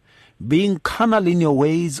Him. Being carnal in your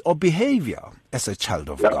ways or behavior as a child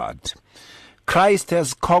of God. Christ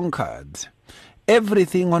has conquered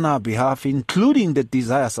everything on our behalf, including the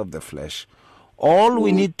desires of the flesh. All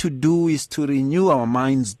we need to do is to renew our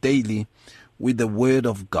minds daily with the Word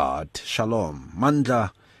of God. Shalom. Mandla,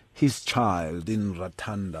 his child in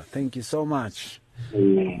Ratanda. Thank you so much,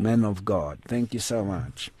 man of God. Thank you so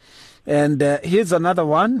much. And here's another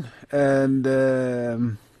one. And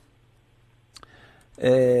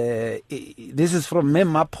this is from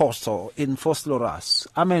Mem Apostle in Fosloras.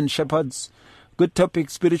 Amen, shepherds. Good topic,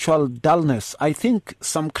 spiritual dullness. I think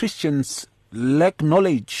some Christians lack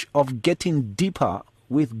knowledge of getting deeper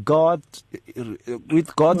with God's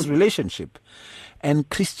relationship and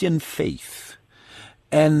Christian faith,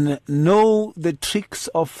 and know the tricks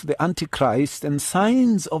of the Antichrist and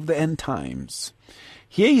signs of the end times.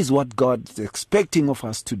 Here is what God is expecting of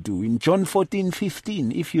us to do. In John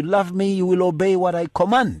 14:15, if you love me, you will obey what I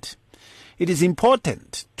command. It is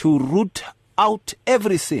important to root out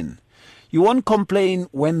every sin. You won't complain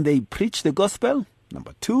when they preach the gospel.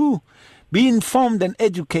 Number 2, be informed and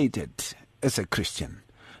educated as a Christian.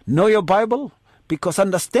 Know your Bible, because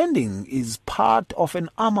understanding is part of an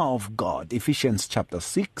armor of God. Ephesians chapter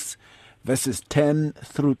 6, verses 10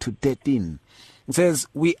 through to 13. It says,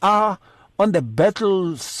 we are on the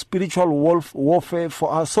battle spiritual warfare for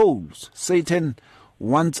our souls. Satan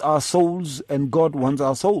wants our souls and God wants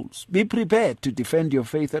our souls. Be prepared to defend your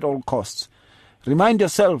faith at all costs. Remind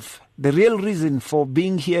yourself the real reason for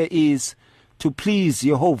being here is to please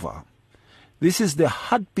Jehovah. This is the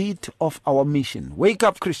heartbeat of our mission. Wake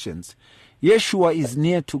up, Christians. Yeshua is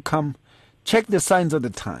near to come. Check the signs of the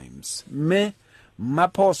times. Me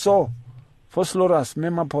maposo. Fosloras, me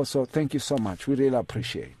maposo. Thank you so much. We really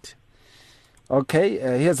appreciate. Okay,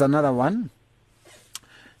 here's another one.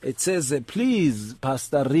 It says, please,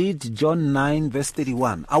 Pastor, read John 9, verse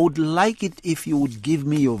 31. I would like it if you would give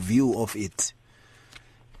me your view of it.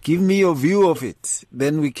 Give me your view of it.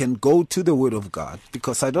 Then we can go to the Word of God,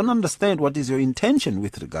 because I don't understand what is your intention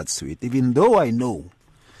with regards to it, even though I know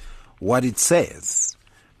what it says.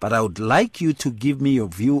 But I would like you to give me your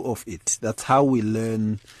view of it. That's how we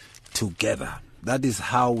learn together. That is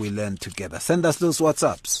how we learn together. Send us those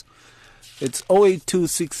WhatsApps. It's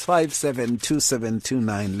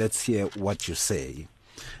 0826572729. Let's hear what you say.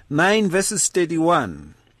 9 verses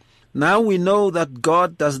 31. Now we know that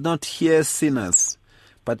God does not hear sinners,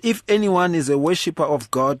 but if anyone is a worshipper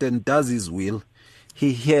of God and does his will,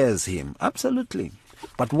 he hears him. Absolutely.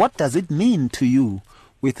 But what does it mean to you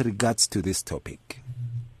with regards to this topic?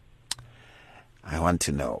 I want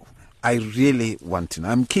to know. I really want to know.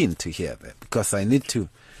 I'm keen to hear that, because I need to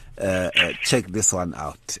check this one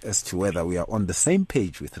out as to whether we are on the same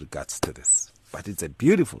page with regards to this. But it's a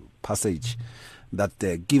beautiful passage that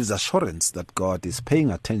gives assurance that God is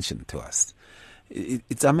paying attention to us.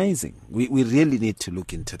 It's amazing. We really need to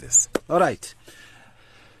look into this. All right.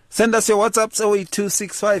 Send us your WhatsApps,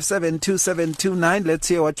 0826572729. Let's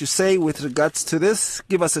hear what you say with regards to this.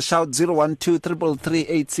 Give us a shout,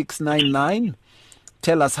 012-333-8699.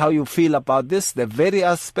 Tell us how you feel about this, the very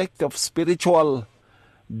aspect of spiritual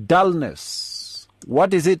dullness.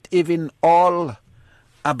 What is it even all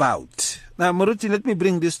about? Now, Muruti, let me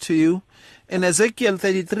bring this to you. In Ezekiel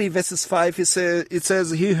 33 verses 5, it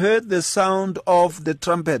says, he heard the sound of the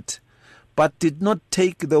trumpet, but did not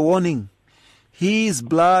take the warning. His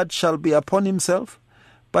blood shall be upon himself,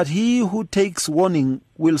 but he who takes warning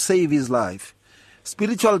will save his life.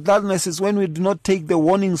 Spiritual dullness is when we do not take the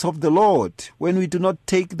warnings of the Lord, when we do not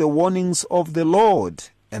take the warnings of the Lord,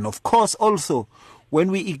 and of course also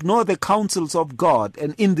when we ignore the counsels of God.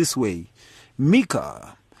 And in this way,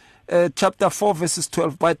 Micah chapter 4 verses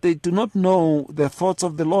 12, but they do not know the thoughts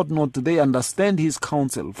of the Lord, nor do they understand his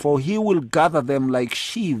counsel, for he will gather them like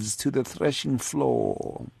sheaves to the threshing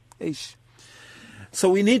floor. Eish.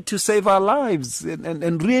 So we need to save our lives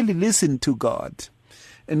and really listen to God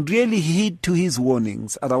and really heed to his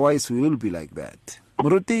warnings. Otherwise we will be like that.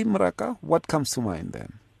 Muruti, Muraka, what comes to mind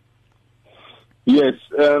then? Yes,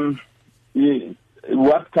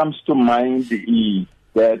 what comes to mind is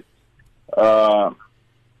that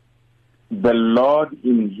the Lord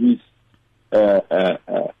in his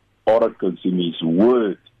oracles, in his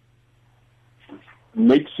word,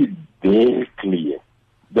 makes it very clear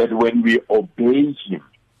that when we obey him,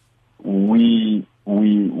 we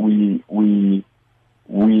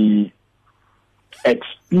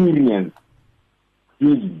experience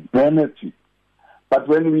his benefit. But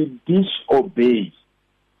when we disobey,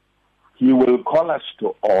 he will call us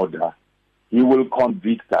to order. He will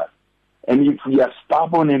convict us. And if we are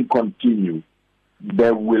stubborn and continue,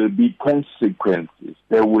 there will be consequences.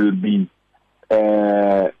 There will be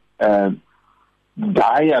dire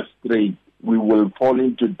straits. We will fall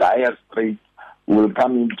into dire straits. We will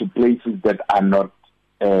come into places that are not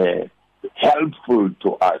helpful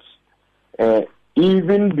to us.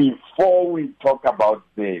 Even before we talk about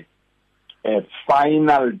the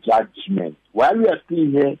final judgment, while we are still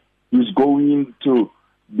here, he's going to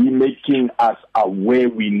be making us aware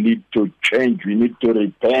we need to change, we need to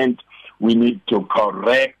repent, we need to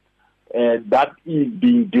correct. That is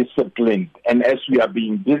being disciplined. And as we are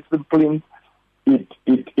being disciplined, it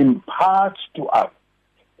imparts to us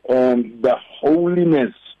and the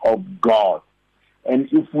holiness of God. And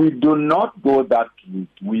if we do not go that route,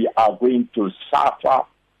 we are going to suffer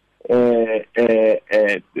the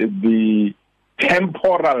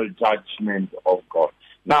temporal judgment of God.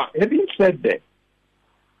 Now, having said that,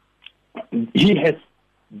 he has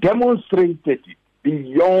demonstrated it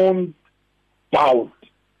beyond doubt.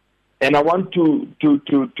 And I want to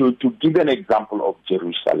give an example of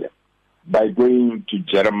Jerusalem by going to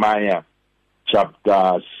Jeremiah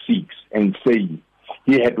chapter 6 and saying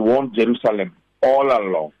he had warned Jerusalem all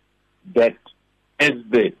along that as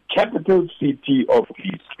the capital city of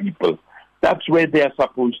his people, that's where they are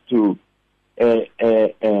supposed to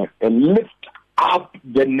lift up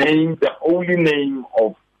the name, the holy name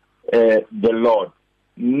of the Lord,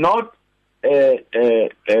 not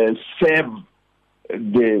serve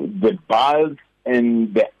the Baals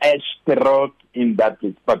and the Ashtaroth in that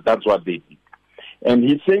place, but that's what they did. And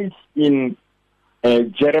he says in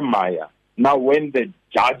Jeremiah, now when the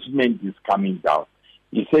judgment is coming down,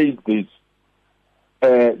 he says this,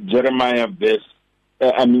 Jeremiah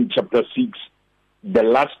chapter 6, the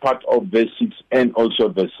last part of verse 6 and also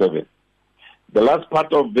verse 7. The last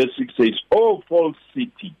part of verse 6 says, "O false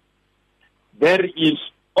city, there is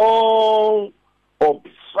all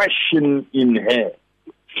oppression in her."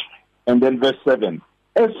 And then verse 7,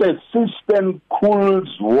 "As a cistern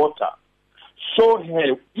cools water, so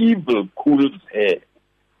her evil cools her.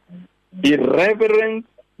 Irreverence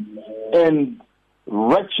and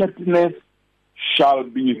wretchedness shall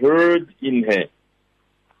be heard in her,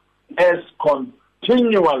 as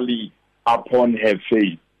continually upon her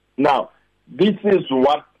face." Now, this is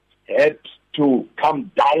what had to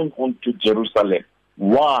come down onto Jerusalem.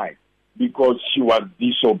 Why? Because she was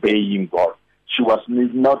disobeying God. She was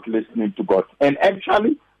not listening to God. And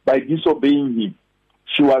actually, by disobeying him,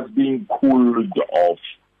 she was being cooled off.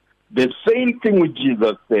 The same thing with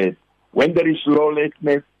Jesus said, when there is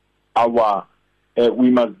lawlessness, we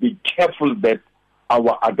must be careful that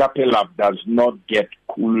our agape love does not get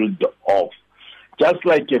cooled off. Just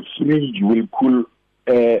like a fridge will cool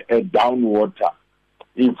down water,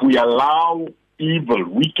 if we allow evil,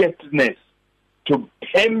 wickedness to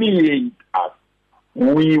permeate us,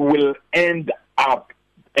 we will end up,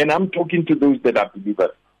 and I'm talking to those that are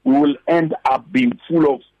believers, we will end up being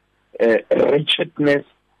full of wretchedness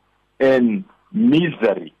and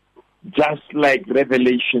misery. Just like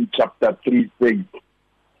Revelation chapter 3 says,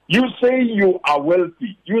 you say you are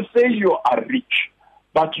wealthy, you say you are rich,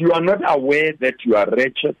 but you are not aware that you are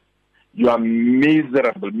wretched, you are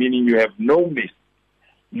miserable, meaning you have no mercy,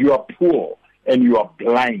 you are poor, and you are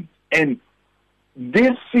blind. And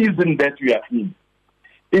this season that we are in,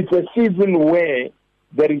 it's a season where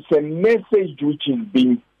there is a message which is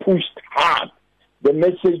being pushed hard. The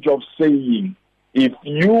message of saying, if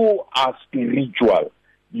you are spiritual,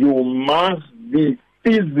 you must be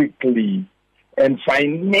physically and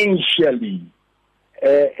financially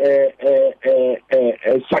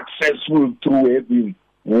successful through having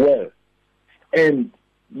wealth. And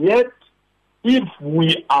yet, if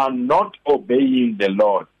we are not obeying the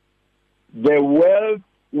Lord, the wealth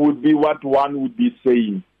would be what one would be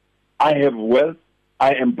saying, I have wealth,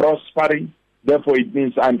 I am prospering, therefore it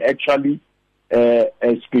means I'm actually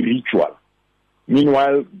spiritual.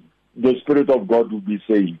 Meanwhile, the Spirit of God will be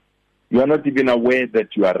saying, you are not even aware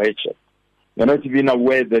that you are wretched. You are not even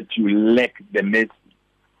aware that you lack the mercy.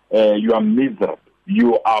 You are miserable.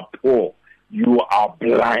 You are poor. You are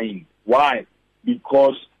blind. Why?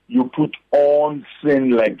 Because you put on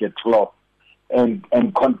sin like a cloth and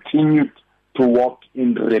continue to walk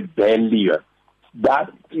in rebellion.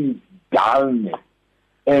 That is dullness.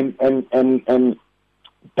 And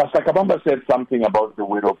Pastor Kabamba said something about the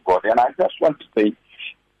Word of God, and I just want to say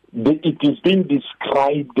that it is being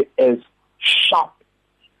described as sharp,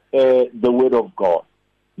 the Word of God,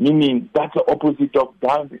 meaning that's the opposite of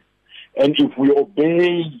dullness. And if we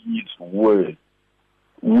obey His Word,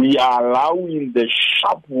 we are allowing the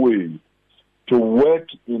sharp Word to work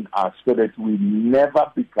in us so that we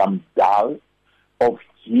never become dull of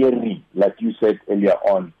hearing, like you said earlier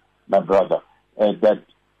on, my brother, that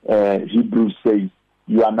Hebrews says,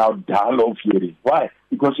 you are now dull of hearing. Why?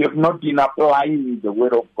 Because you have not been applying the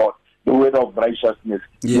Word of God, the Word of righteousness.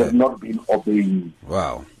 Yeah. You have not been obeying.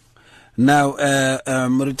 Wow. Now,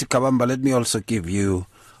 Muriti Kabamba, let me also give you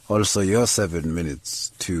also your 7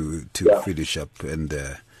 minutes to finish up. And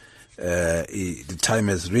the time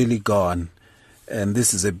has really gone. And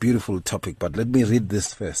this is a beautiful topic. But let me read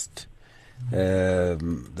this first.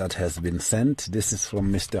 That has been sent. This is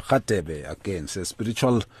from Mr. Khatebe again. Says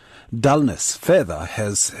spiritual dullness further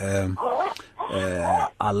has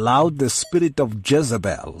allowed the spirit of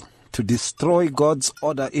Jezebel to to destroy God's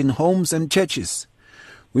order in homes and churches.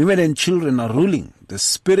 Women and children are ruling. The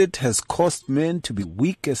Spirit has caused men to be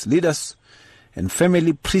weak as leaders and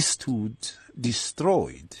family priesthood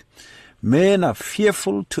destroyed. Men are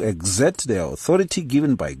fearful to exert their authority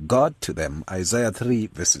given by God to them. Isaiah 3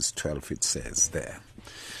 verses 12 it says there.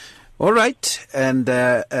 All right, and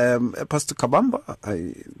Pastor Kabamba,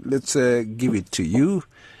 let's give it to you.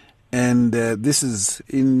 And this is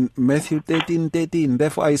in Matthew 13:13.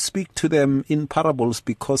 Therefore I speak to them in parables,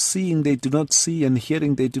 because seeing they do not see, and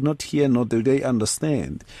hearing they do not hear, nor do they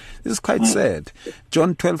understand. This is quite sad.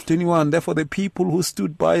 John 12:21. Therefore the people who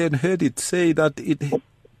stood by and heard it say that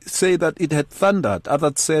it had thundered.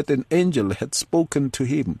 Others said an angel had spoken to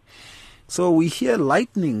him. So we hear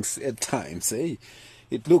lightnings at times. It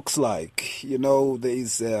looks like, there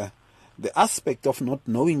is the aspect of not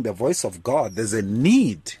knowing the voice of God. There's a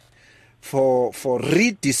need for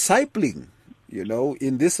rediscipling,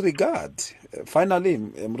 in this regard. Finally,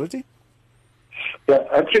 Mruti? Yeah,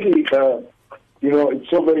 actually, it's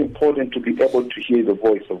so very important to be able to hear the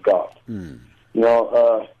voice of God. I'm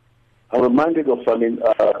reminded of,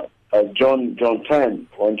 John 10,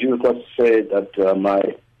 when Jesus Christ said that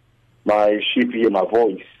my sheep hear my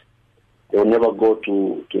voice. They will never go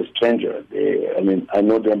to a stranger. I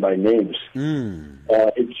know them by names.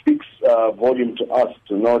 It speaks volume to us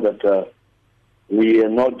to know that we are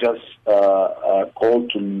not just called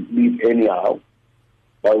to live anyhow,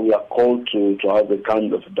 but we are called to have a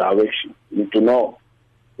kind of direction. We need to know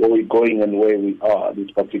where we're going and where we are at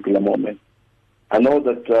this particular moment. I know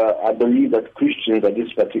that I believe that Christians at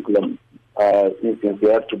this particular instance,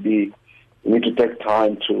 we need to take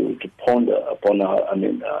time to ponder upon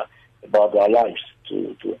about our lives,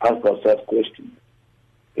 to ask ourselves questions.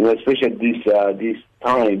 Especially this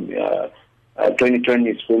time, 2020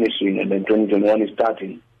 is finishing and then 2021 is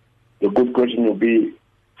starting. The good question will be,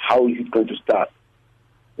 how is it going to start?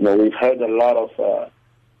 We've heard a lot of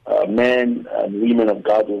men and women of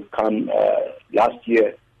God who come last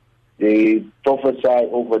year. They prophesy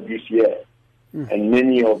over this year, and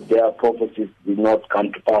many of their prophecies did not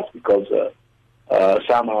come to pass because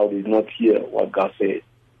somehow they did not hear what God said.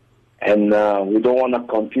 And we don't want to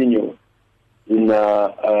continue in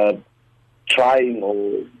trying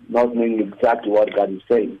or not knowing exactly what God is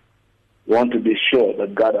saying. We want to be sure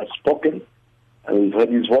that God has spoken, and we've heard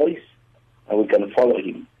His voice, and we can follow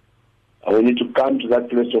Him. And we need to come to that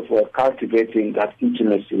place of cultivating that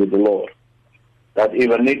intimacy with the Lord. That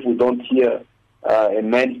even if we don't hear a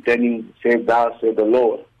man standing, say, thou, say the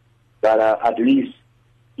Lord, that at least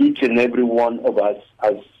each and every one of us,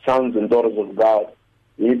 as sons and daughters of God,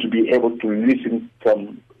 we need to be able to listen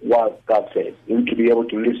from what God says. We need to be able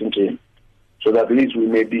to listen to Him, so that at least we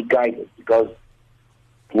may be guided. Because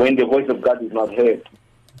when the voice of God is not heard,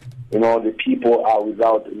 the people are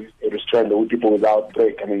without restraint, the people without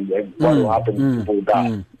break. What will happen? People will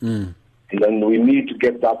die. And then we need to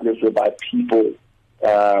get that place whereby people,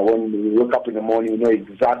 when we wake up in the morning, know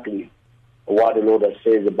exactly what the Lord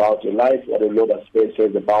says about your life, what the Lord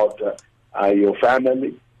says about your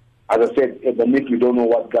family. As I said, even if you don't know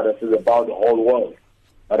what God says about the whole world,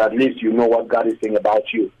 but at least you know what God is saying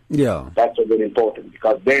about you. Yeah, that's very important,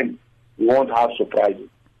 because then you won't have surprises.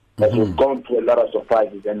 But we've gone through a lot of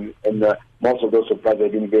surprises, and most of those surprises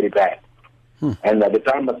have been very bad. And the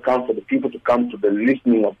time has come for the people to come to the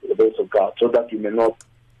listening of the voice of God, so that you may not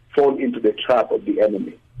fall into the trap of the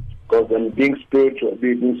enemy. Because when being spiritual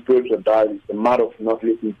died, it's a matter of not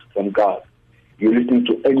listening from God. You're listening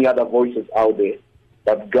to any other voices out there,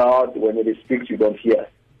 but God, when He speaks, you don't hear.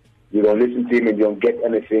 You don't listen to Him, and you don't get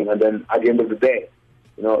anything. And then at the end of the day,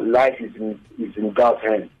 life is in God's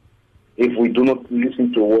hands. If we do not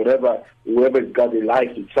listen to whoever is God's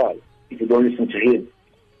life itself, if you don't listen to Him,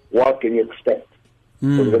 what can you expect? So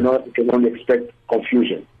you can only expect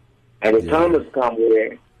confusion. And the time has come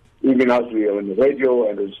where, even as we are on the radio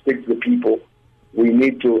and we speak to the people, we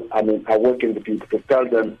need to awaken the people, to tell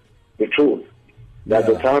them the truth. That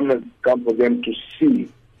the time has come for them to see,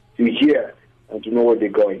 to hear, and to know where they're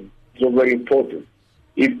going. So very important.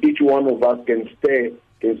 If each one of us can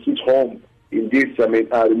sit home in this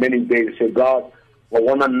remaining days, say, God, I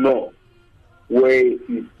want to know where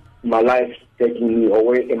is my life taking me, or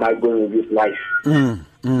where am I going with this life?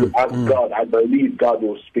 To ask God, I believe God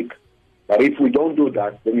will speak. But if we don't do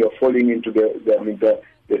that, then you're falling into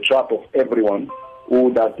the trap of everyone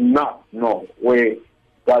who does not know where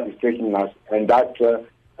God is taking us, and that's so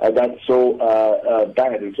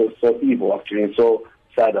bad. It's so evil, actually, and so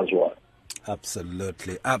sad as well.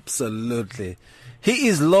 Absolutely, absolutely. He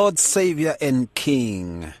is Lord, Savior, and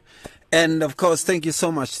King. And of course, thank you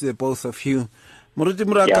so much to the both of you. Muruti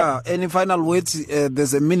Muraka, any final words?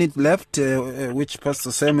 There's a minute left, which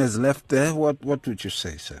Pastor Sam has left there. What would you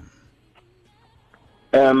say, Sam?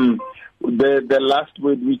 The last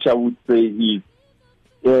word which I would say is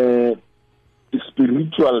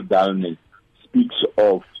spiritual dullness speaks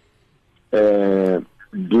of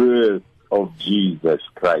dearth of Jesus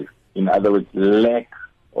Christ. In other words, lack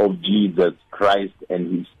of Jesus Christ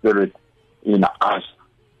and His Spirit in us.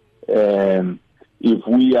 If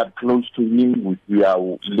we are close to Him, if we are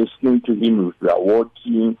listening to Him, if we are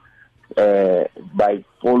walking by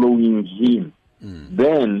following Him,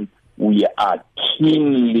 then we are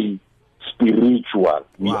keenly spiritual.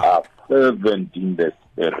 We are fervent in the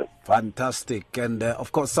Spirit. Fantastic. And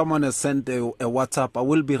of course, someone has sent a WhatsApp. I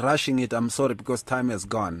will be rushing it. I'm sorry because time has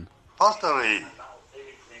gone. Pastor Ray,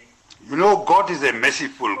 you know, God is a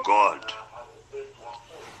merciful God.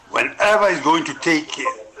 Whenever He's going to take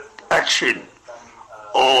action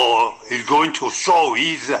or He's going to show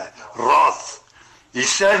His wrath, He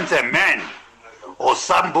sends a man or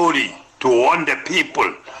somebody to warn the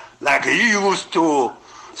people, like He used to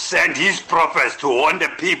send His prophets to warn the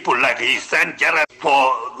people, like He sent Jeremiah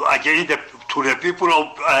to the people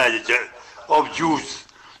of Jews,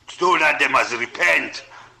 so that they must repent.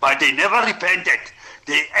 But they never repented.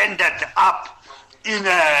 They ended up in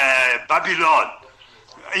Babylon.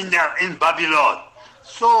 In Babylon.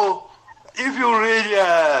 So, if you read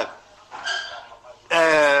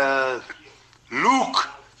Luke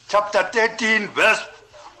chapter 13, verse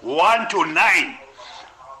 1 to 9,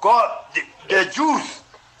 God, the Jews,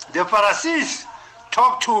 the Pharisees,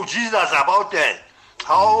 talked to Jesus about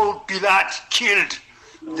how Pilate killed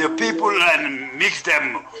the people and mixed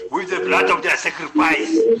them with the blood of their sacrifice.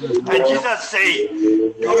 And Jesus said,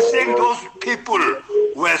 do you think those people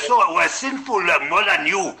were sinful more than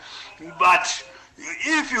you? But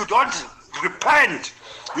if you don't repent,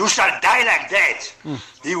 you shall die like that.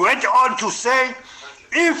 He went on to say,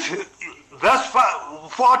 if, verse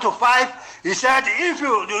 4 to 5, he said, if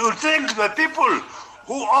you think the people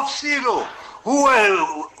who of Silo,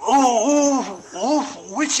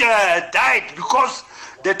 which died because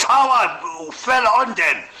the tower fell on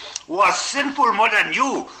them, was sinful more than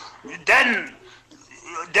you, then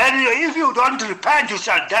if you don't repent, you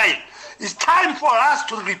shall die. It's time for us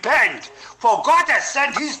to repent, for God has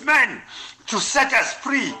sent His men to set us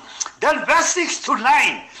free. Then verse 6 to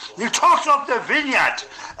 9, he talks of the vineyard,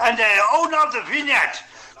 and the owner of the vineyard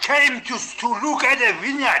came to look at the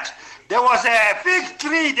vineyard. There was a fig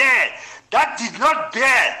tree there that did not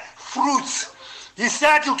bear fruits. He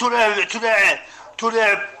said to the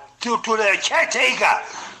caretaker,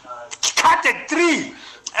 cut the tree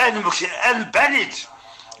and burn it.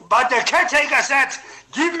 But the caretaker said,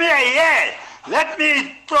 give me a year, let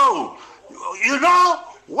me throw. You know,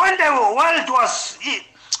 when the world was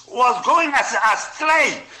going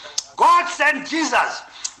astray, God sent Jesus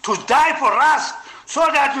to die for us so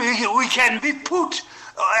that we can be put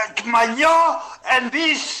manure and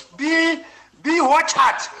be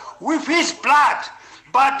watered with His blood.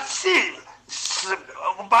 But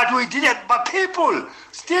but we didn't. But people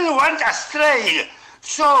still went astray.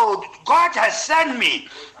 So God has sent me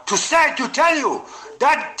to tell you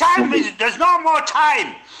that time is, there's no more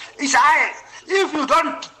time. If you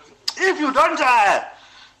don't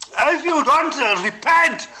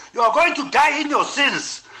repent, you are going to die in your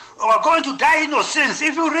sins. You are going to die in your sins.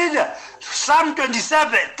 If you read Psalm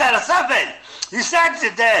 37, he said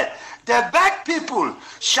that the bad people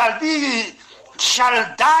shall die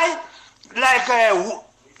like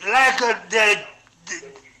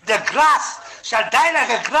the grass, shall die like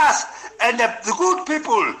a grass, and the good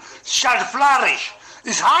people shall flourish.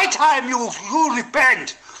 It's high time you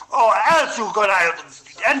repent, or else you're gonna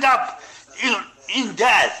end up in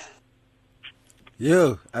death.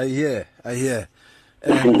 I hear.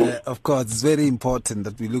 And of course, it's very important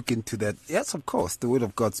that we look into that. Yes, of course, the Word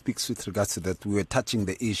of God speaks with regards to that. We were touching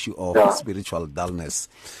the issue of spiritual dullness.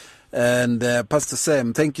 And Pastor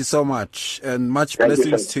Sam, thank you so much, and much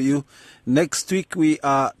blessings to you. Next week, we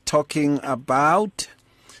are talking about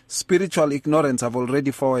spiritual ignorance. I've already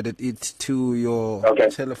forwarded it to your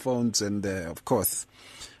telephones, and of course,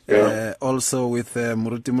 also with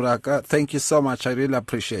Muruti Muraka. Thank you so much. I really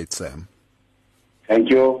appreciate, Sam. Thank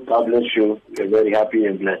you. God bless you. We're very happy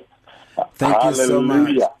and blessed. Thank you so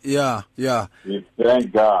much. Yeah.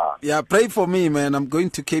 Thank God. Yeah, pray for me, man. I'm going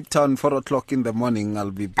to Cape Town 4:00 in the morning.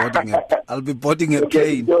 I'll be boarding a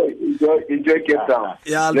plane. Enjoy Cape Town.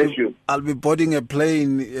 Yeah, I'll be boarding a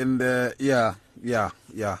plane, and yeah.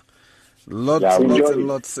 Lots and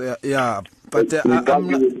lots. Yeah, but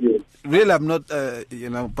I'm not,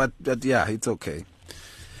 but yeah, it's okay.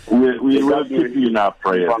 We We will keep you in our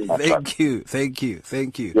prayers. Thank you.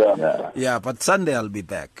 Yeah, but Sunday I'll be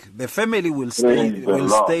back. The family will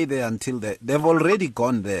stay there until they've already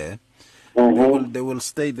gone there. They will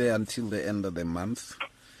stay there until the end of the month.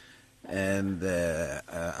 And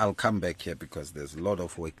I'll come back here because there's a lot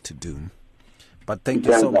of work to do. But thank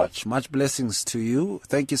you so much. Much blessings to you.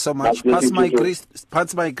 Thank you so much. Pass my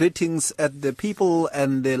greetings at the people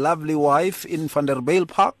and the lovely wife in Vanderbijl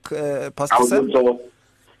Park, Pastor Sam.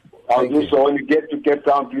 I'll do so. When you get to Cape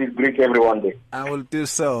Town, please greet everyone there. I will do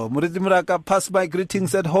so. Muriti Muraka, pass my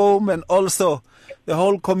greetings at home and also the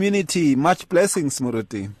whole community. Much blessings,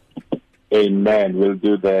 Muruti. Amen. We'll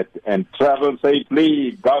do that. And travel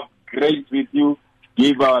safely. God's grace with you.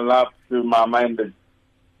 Give our love to Mama and the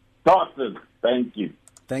daughters. Thank you.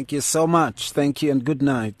 Thank you so much. Thank you and good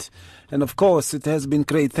night. And of course, it has been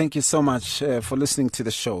great. Thank you so much for listening to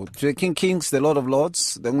the show. To the King Kings, the Lord of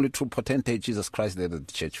Lords, the only true potentate, Jesus Christ, the head of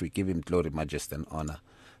the church. We give him glory, majesty, and honor.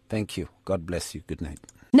 Thank you. God bless you. Good night.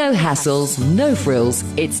 No hassles, no frills.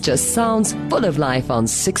 It's just sounds full of life on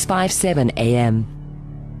 657 AM.